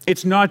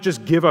 It's not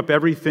just give up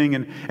everything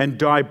and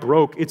die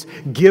broke. It's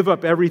give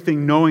up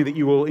everything knowing that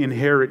you will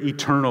inherit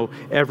eternal,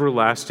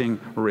 everlasting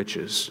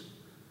riches.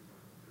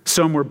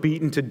 Some were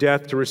beaten to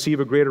death to receive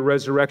a greater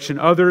resurrection.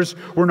 Others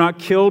were not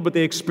killed, but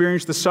they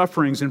experienced the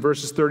sufferings in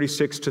verses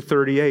 36 to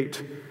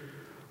 38.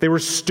 They were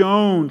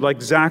stoned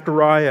like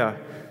Zechariah,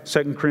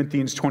 2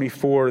 Corinthians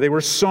 24. They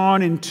were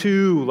sawn in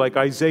two like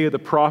Isaiah the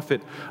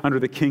prophet under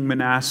the king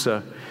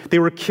Manasseh. They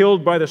were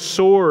killed by the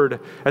sword,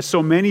 as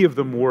so many of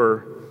them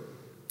were.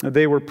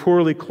 They were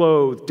poorly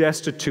clothed,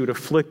 destitute,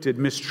 afflicted,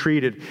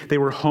 mistreated. They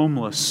were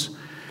homeless.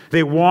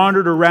 They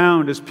wandered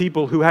around as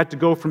people who had to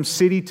go from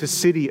city to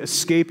city,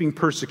 escaping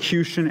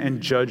persecution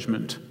and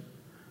judgment.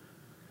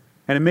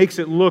 And it makes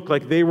it look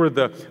like they were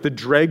the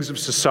dregs of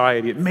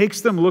society. It makes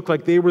them look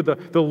like they were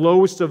the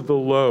lowest of the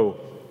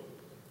low.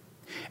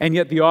 And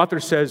yet the author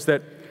says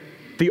that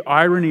the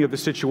irony of the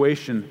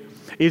situation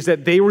is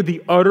that they were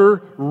the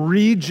utter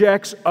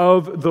rejects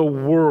of the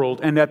world,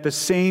 and at the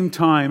same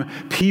time,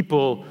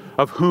 people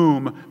of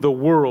whom the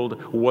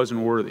world wasn't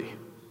worthy.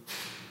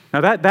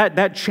 Now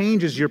that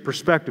changes your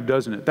perspective,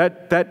 doesn't it?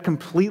 That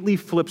completely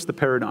flips the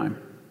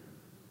paradigm.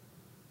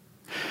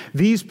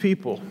 These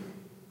people,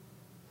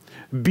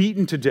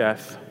 beaten to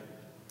death,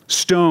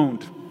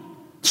 stoned,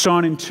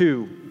 sawn in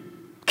two,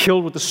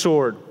 killed with the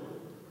sword,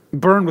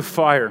 burned with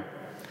fire.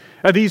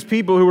 These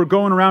people who were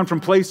going around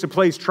from place to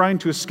place trying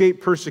to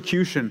escape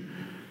persecution.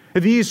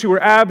 These who were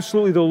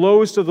absolutely the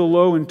lowest of the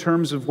low in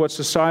terms of what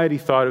society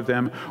thought of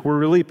them were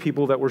really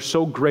people that were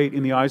so great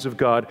in the eyes of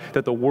God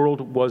that the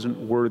world wasn't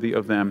worthy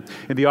of them.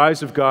 In the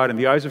eyes of God, in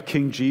the eyes of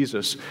King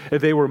Jesus,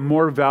 they were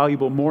more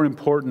valuable, more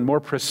important, more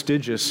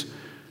prestigious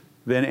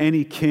than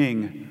any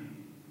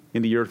king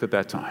in the earth at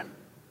that time.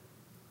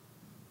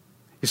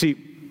 You see,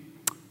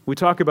 we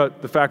talk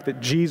about the fact that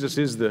Jesus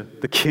is the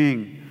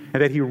king,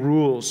 and that he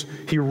rules.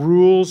 He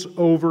rules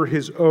over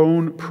his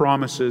own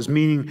promises,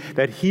 meaning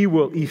that he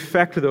will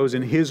effect those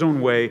in his own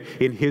way,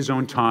 in his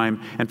own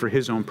time, and for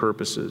his own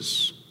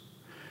purposes.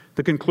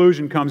 The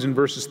conclusion comes in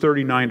verses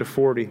 39 to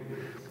 40,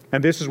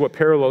 and this is what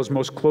parallels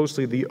most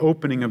closely the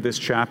opening of this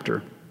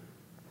chapter.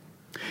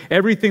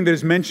 Everything that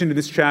is mentioned in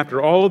this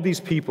chapter, all of these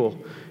people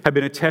have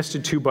been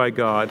attested to by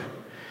God.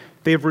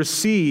 They have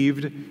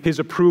received his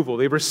approval.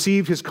 They've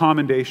received his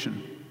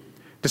commendation.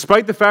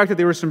 Despite the fact that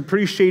there were some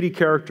pretty shady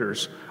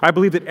characters, I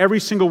believe that every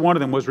single one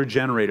of them was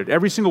regenerated.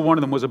 Every single one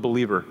of them was a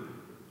believer.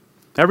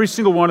 Every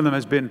single one of them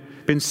has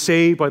been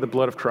saved by the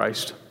blood of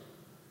Christ.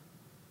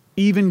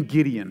 Even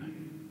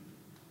Gideon,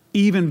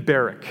 even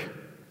Barak,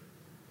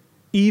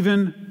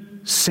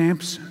 even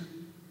Samson,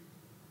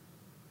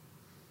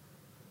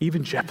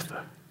 even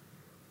Jephthah,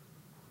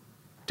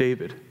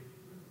 David,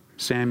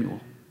 Samuel,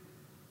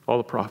 all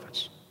the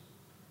prophets.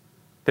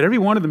 That every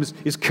one of them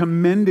is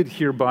commended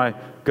here by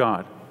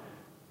God.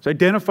 It's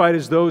identified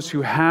as those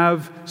who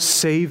have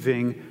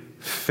saving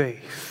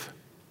faith.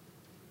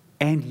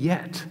 And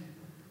yet,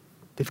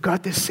 they've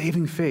got this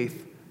saving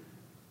faith,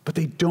 but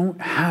they don't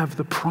have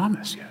the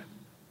promise yet.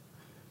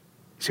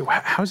 You say,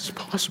 well, how is this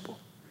possible?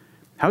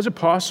 How is it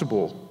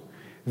possible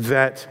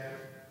that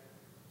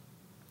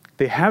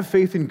they have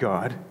faith in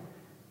God,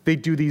 they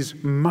do these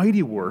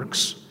mighty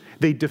works,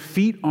 they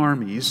defeat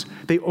armies,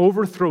 they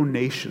overthrow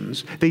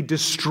nations, they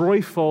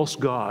destroy false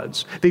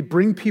gods, they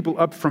bring people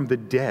up from the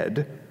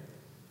dead,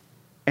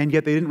 and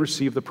yet they didn't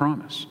receive the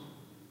promise?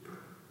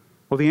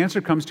 Well, the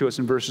answer comes to us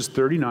in verses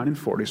 39 and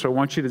 40, so I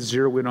want you to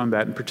zero in on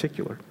that in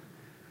particular.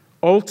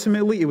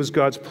 Ultimately, it was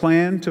God's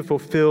plan to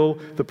fulfill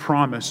the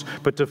promise,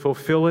 but to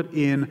fulfill it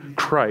in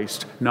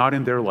Christ, not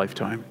in their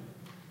lifetime.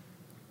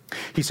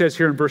 He says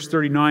here in verse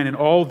 39, and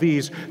all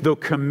these, though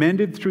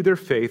commended through their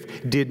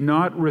faith, did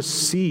not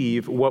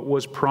receive what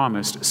was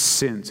promised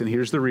since, and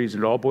here's the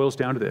reason, it all boils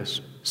down to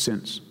this,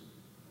 since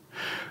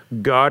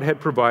God had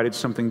provided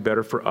something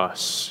better for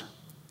us,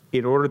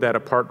 in order that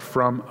apart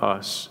from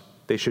us,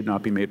 they should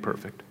not be made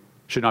perfect,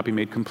 should not be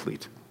made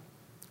complete.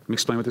 Let me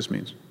explain what this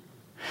means.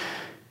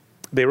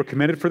 They were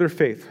commended for their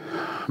faith,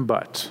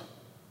 but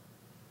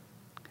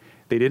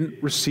they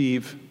didn't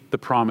receive the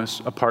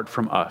promise apart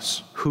from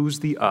us. Who's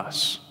the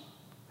us?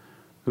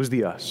 Who's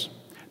the us?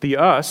 The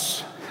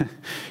us,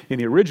 in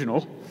the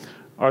original,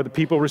 are the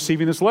people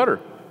receiving this letter.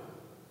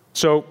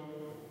 So,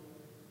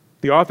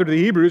 the author of the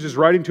Hebrews is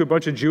writing to a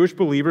bunch of Jewish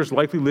believers,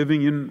 likely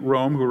living in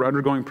Rome, who are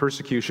undergoing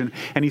persecution,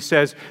 and he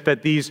says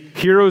that these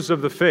heroes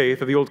of the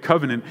faith, of the Old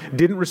Covenant,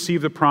 didn't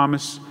receive the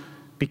promise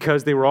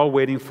because they were all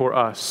waiting for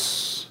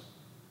us.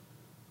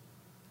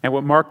 And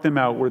what marked them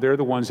out were they're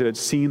the ones that had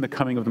seen the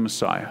coming of the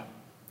Messiah.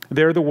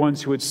 They're the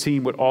ones who had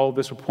seen what all of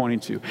this was pointing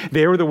to.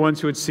 They were the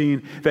ones who had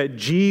seen that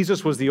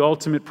Jesus was the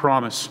ultimate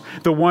promise,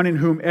 the one in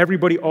whom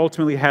everybody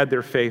ultimately had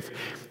their faith.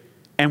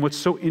 And what's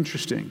so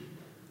interesting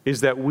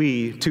is that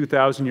we,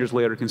 2,000 years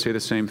later, can say the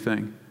same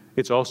thing.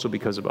 It's also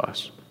because of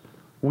us.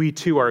 We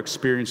too are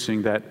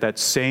experiencing that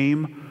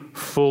same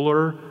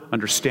fuller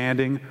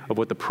understanding of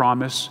what the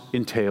promise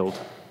entailed.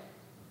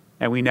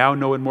 And we now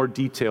know in more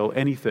detail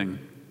anything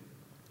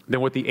than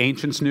what the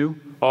ancients knew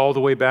all the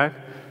way back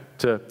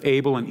to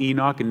Abel and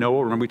Enoch and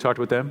Noah. Remember we talked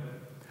about them?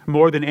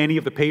 More than any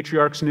of the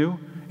patriarchs knew.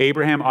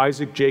 Abraham,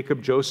 Isaac,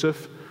 Jacob,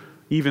 Joseph,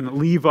 even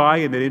Levi,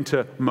 and then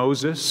into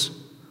Moses.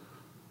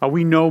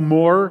 We know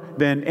more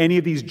than any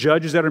of these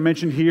judges that are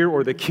mentioned here,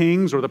 or the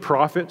kings, or the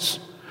prophets.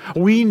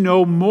 We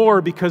know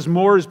more because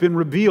more has been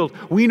revealed.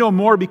 We know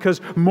more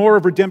because more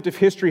of redemptive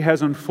history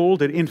has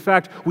unfolded. In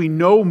fact, we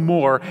know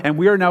more, and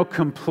we are now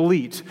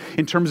complete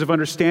in terms of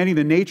understanding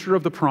the nature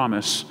of the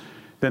promise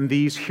than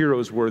these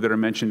heroes were that are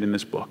mentioned in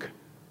this book.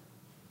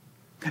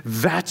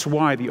 That's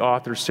why the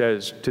author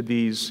says to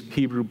these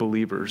Hebrew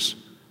believers,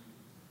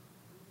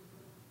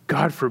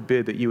 God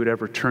forbid that you would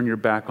ever turn your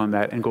back on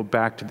that and go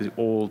back to the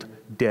old,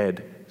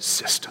 dead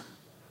system.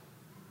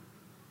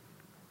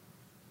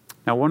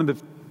 Now, one of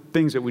the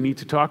things that we need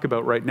to talk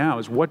about right now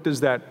is, what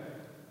does that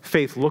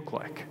faith look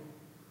like?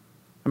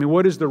 I mean,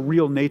 what is the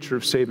real nature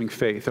of saving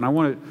faith? And I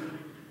want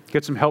to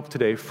get some help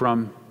today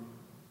from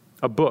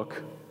a book.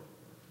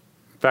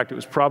 In fact, it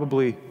was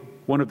probably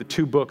one of the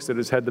two books that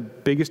has had the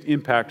biggest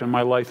impact on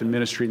my life and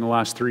ministry in the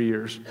last 3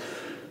 years.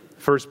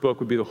 The first book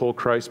would be The Whole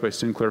Christ by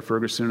Sinclair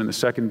Ferguson, and the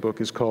second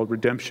book is called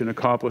Redemption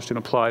Accomplished and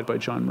Applied by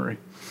John Murray.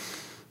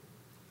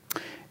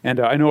 And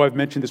I know I've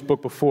mentioned this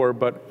book before,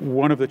 but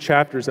one of the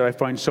chapters that I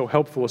find so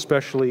helpful,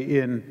 especially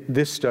in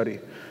this study,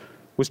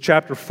 was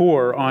chapter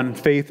 4 on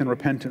faith and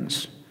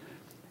repentance.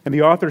 And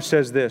the author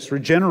says this: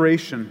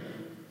 regeneration,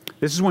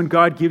 this is when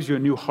God gives you a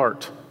new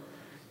heart.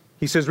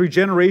 He says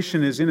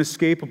regeneration is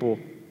inescapable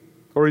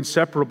or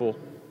inseparable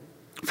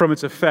from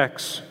its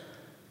effects,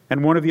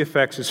 and one of the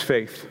effects is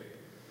faith.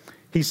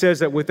 He says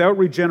that without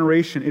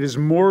regeneration, it is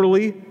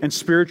morally and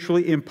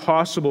spiritually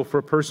impossible for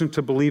a person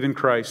to believe in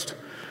Christ.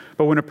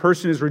 But when a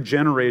person is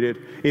regenerated,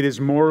 it is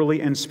morally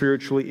and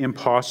spiritually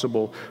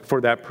impossible for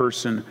that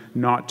person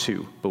not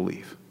to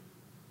believe.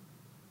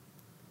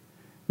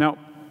 Now,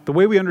 the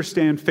way we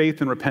understand faith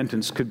and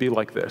repentance could be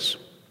like this.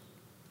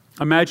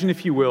 Imagine,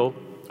 if you will,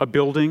 a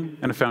building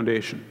and a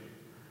foundation.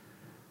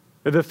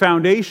 The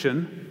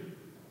foundation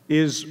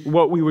is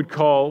what we would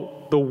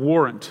call the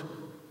warrant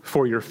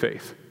for your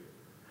faith.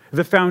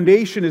 The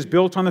foundation is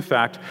built on the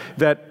fact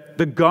that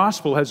the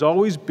gospel has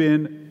always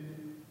been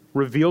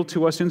revealed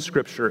to us in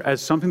Scripture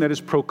as something that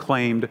is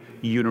proclaimed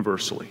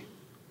universally.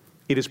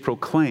 It is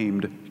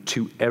proclaimed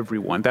to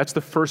everyone. That's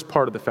the first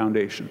part of the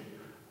foundation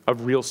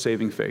of real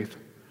saving faith.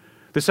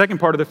 The second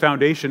part of the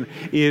foundation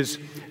is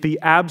the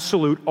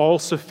absolute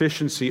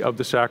all-sufficiency of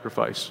the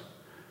sacrifice.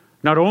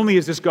 Not only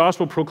is this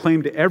gospel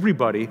proclaimed to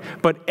everybody,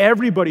 but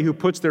everybody who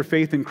puts their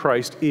faith in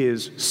Christ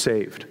is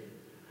saved.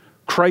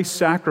 Christ's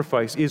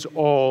sacrifice is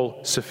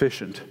all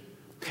sufficient.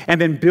 And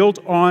then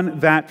built on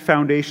that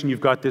foundation,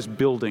 you've got this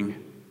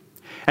building.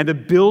 And the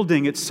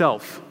building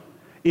itself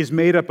is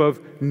made up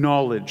of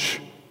knowledge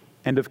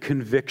and of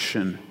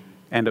conviction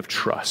and of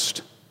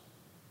trust.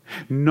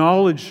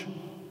 Knowledge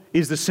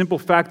is the simple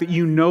fact that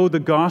you know the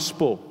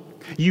gospel.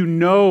 You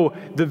know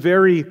the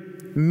very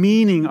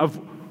meaning of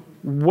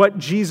what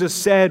Jesus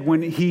said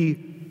when he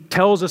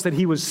tells us that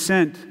he was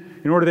sent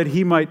in order that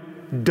he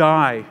might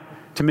die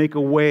to make a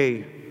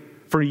way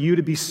for you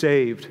to be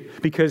saved,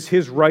 because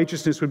his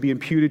righteousness would be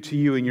imputed to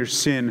you and your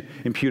sin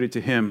imputed to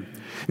him.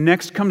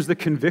 Next comes the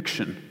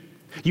conviction.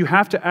 You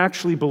have to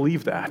actually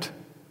believe that.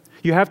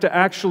 You have to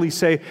actually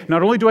say,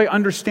 not only do I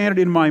understand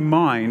it in my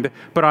mind,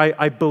 but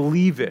I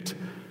believe it.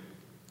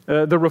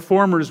 The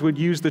reformers would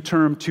use the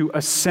term to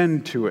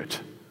ascend to it.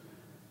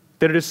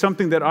 That it is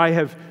something that I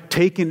have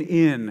taken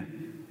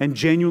in and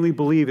genuinely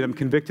believe and am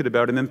convicted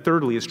about. And then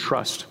thirdly is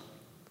trust.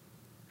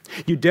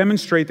 You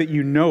demonstrate that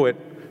you know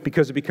it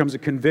because it becomes a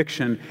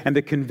conviction, and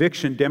the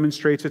conviction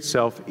demonstrates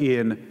itself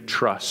in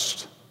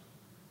trust.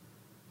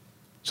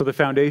 So the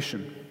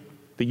foundation,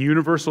 the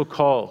universal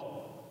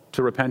call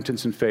to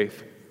repentance and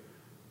faith,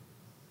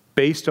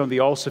 based on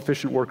the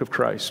all-sufficient work of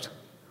Christ,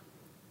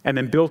 and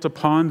then built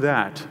upon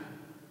that,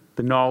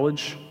 the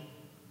knowledge,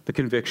 the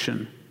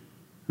conviction,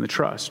 and the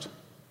trust.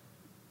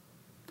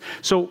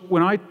 So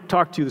when I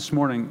talk to you this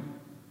morning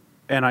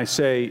and I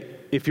say,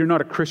 if you're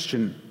not a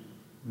Christian,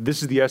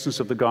 this is the essence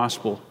of the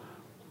gospel,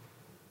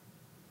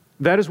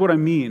 that is what I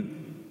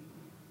mean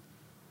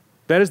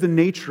That is the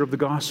nature of the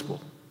gospel.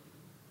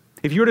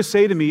 If you were to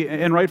say to me,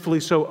 and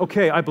rightfully so,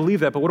 okay, I believe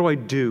that, but what do I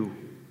do?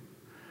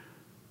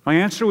 My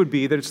answer would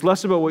be that it's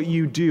less about what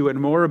you do and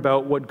more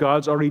about what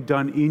God's already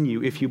done in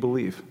you if you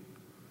believe.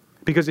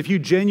 Because if you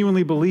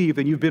genuinely believe,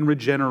 then you've been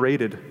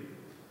regenerated.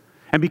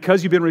 And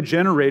because you've been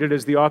regenerated,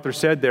 as the author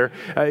said there,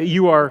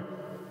 you are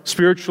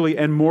spiritually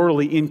and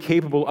morally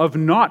incapable of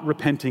not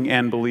repenting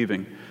and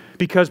believing.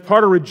 Because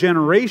part of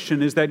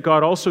regeneration is that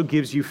God also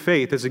gives you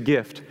faith as a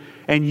gift.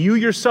 And you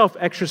yourself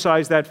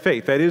exercise that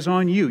faith. That is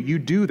on you. You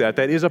do that.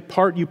 That is a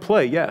part you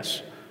play,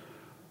 yes.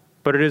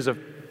 But it is a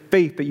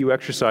faith that you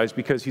exercise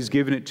because He's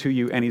given it to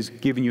you and He's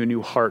given you a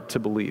new heart to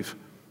believe.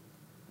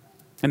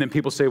 And then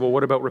people say, well,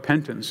 what about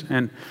repentance?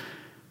 And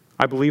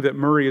I believe that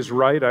Murray is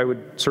right. I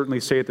would certainly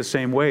say it the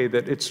same way,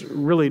 that it's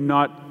really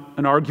not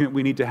an argument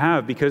we need to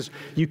have, because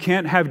you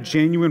can't have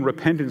genuine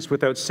repentance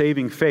without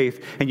saving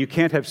faith, and you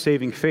can't have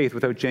saving faith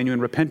without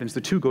genuine repentance.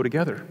 The two go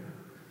together.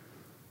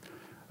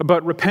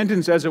 But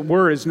repentance, as it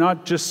were, is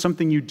not just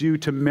something you do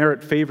to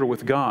merit favor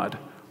with God.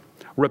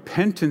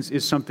 Repentance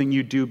is something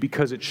you do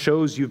because it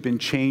shows you've been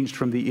changed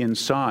from the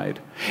inside.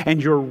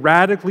 And your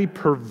radically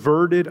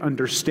perverted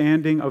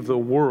understanding of the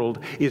world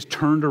is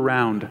turned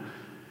around.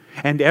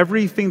 And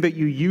everything that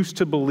you used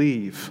to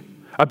believe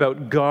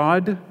about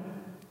God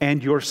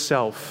and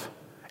yourself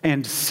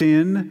and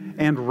sin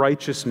and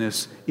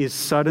righteousness is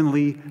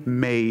suddenly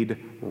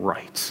made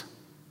right.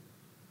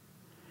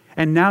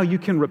 And now you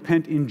can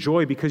repent in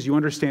joy because you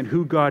understand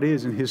who God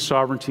is in His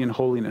sovereignty and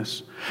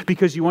holiness.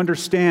 Because you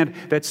understand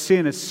that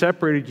sin has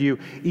separated you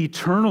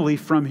eternally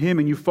from Him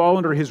and you fall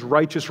under His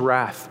righteous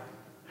wrath.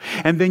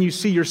 And then you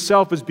see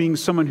yourself as being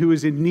someone who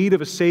is in need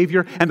of a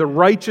Savior, and the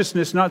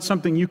righteousness not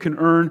something you can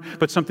earn,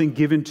 but something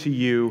given to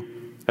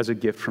you as a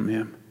gift from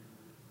Him.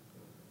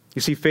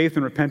 You see, faith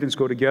and repentance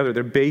go together.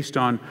 They're based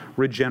on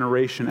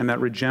regeneration, and that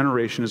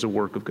regeneration is a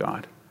work of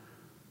God.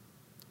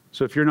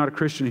 So if you're not a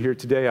Christian here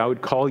today, I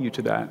would call you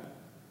to that.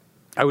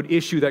 I would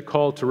issue that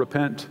call to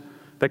repent,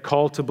 that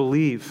call to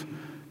believe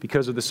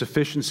because of the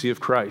sufficiency of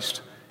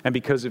Christ and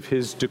because of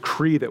His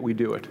decree that we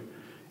do it.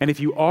 And if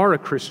you are a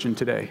Christian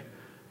today,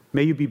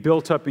 may you be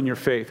built up in your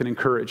faith and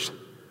encouraged.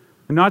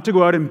 Not to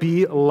go out and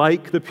be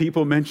like the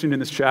people mentioned in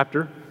this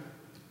chapter,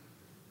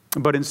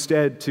 but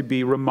instead to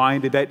be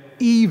reminded that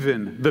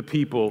even the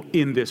people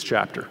in this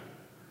chapter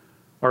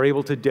are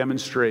able to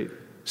demonstrate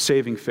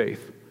saving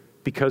faith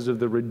because of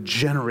the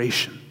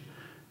regeneration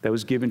that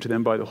was given to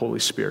them by the Holy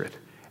Spirit.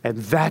 And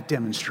that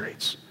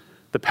demonstrates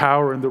the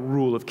power and the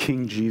rule of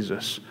King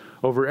Jesus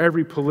over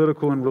every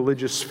political and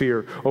religious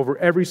sphere, over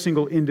every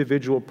single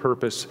individual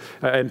purpose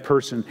and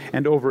person,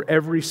 and over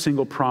every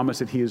single promise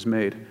that He has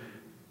made.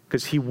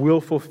 Because He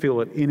will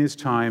fulfill it in His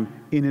time,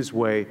 in His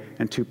way,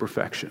 and to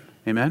perfection.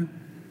 Amen?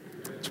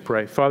 Let's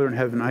pray. Father in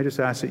heaven, I just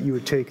ask that You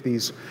would take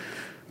these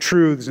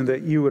truths and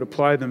that You would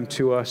apply them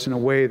to us in a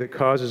way that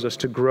causes us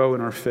to grow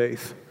in our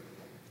faith.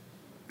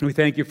 And we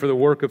thank You for the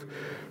work of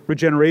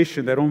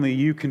regeneration that only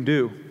You can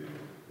do,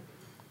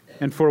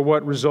 and for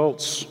what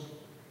results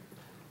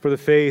for the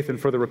faith and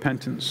for the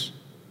repentance.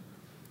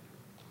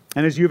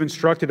 And as You've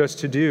instructed us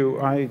to do,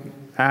 I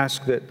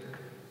ask that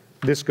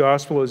this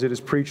gospel, as it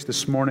is preached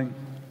this morning,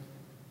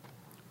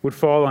 would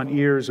fall on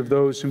ears of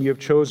those whom You have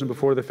chosen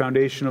before the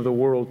foundation of the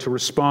world to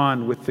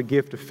respond with the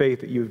gift of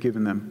faith that You have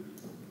given them.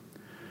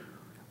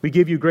 We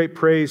give You great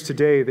praise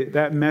today that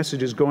that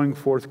message is going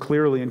forth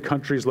clearly in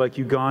countries like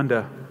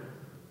Uganda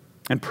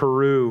and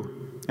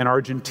Peru and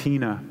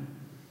Argentina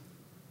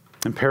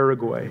and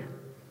Paraguay.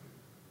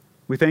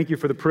 We thank You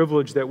for the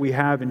privilege that we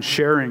have in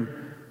sharing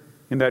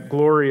in that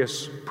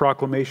glorious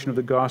proclamation of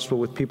the gospel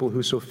with people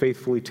who so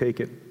faithfully take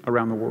it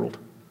around the world.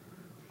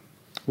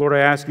 Lord, I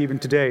ask even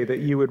today that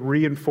You would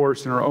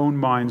reinforce in our own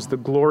minds the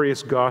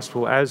glorious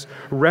gospel as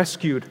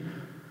rescued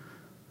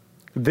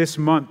this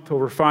month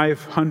over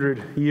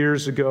 500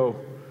 years ago,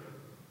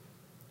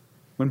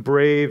 when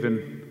brave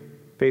and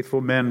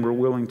faithful men were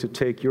willing to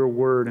take Your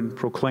word and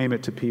proclaim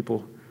it to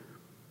people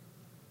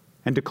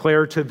and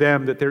declare to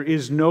them that there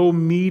is no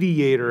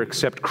mediator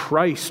except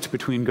Christ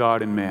between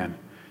God and man,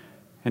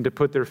 and to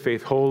put their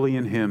faith wholly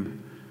in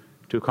Him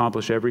to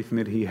accomplish everything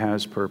that He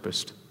has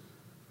purposed.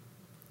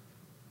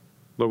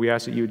 Lord, we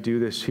ask that You would do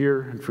this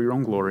here and for Your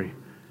own glory. In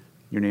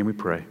Your name we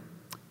pray.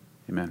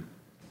 Amen.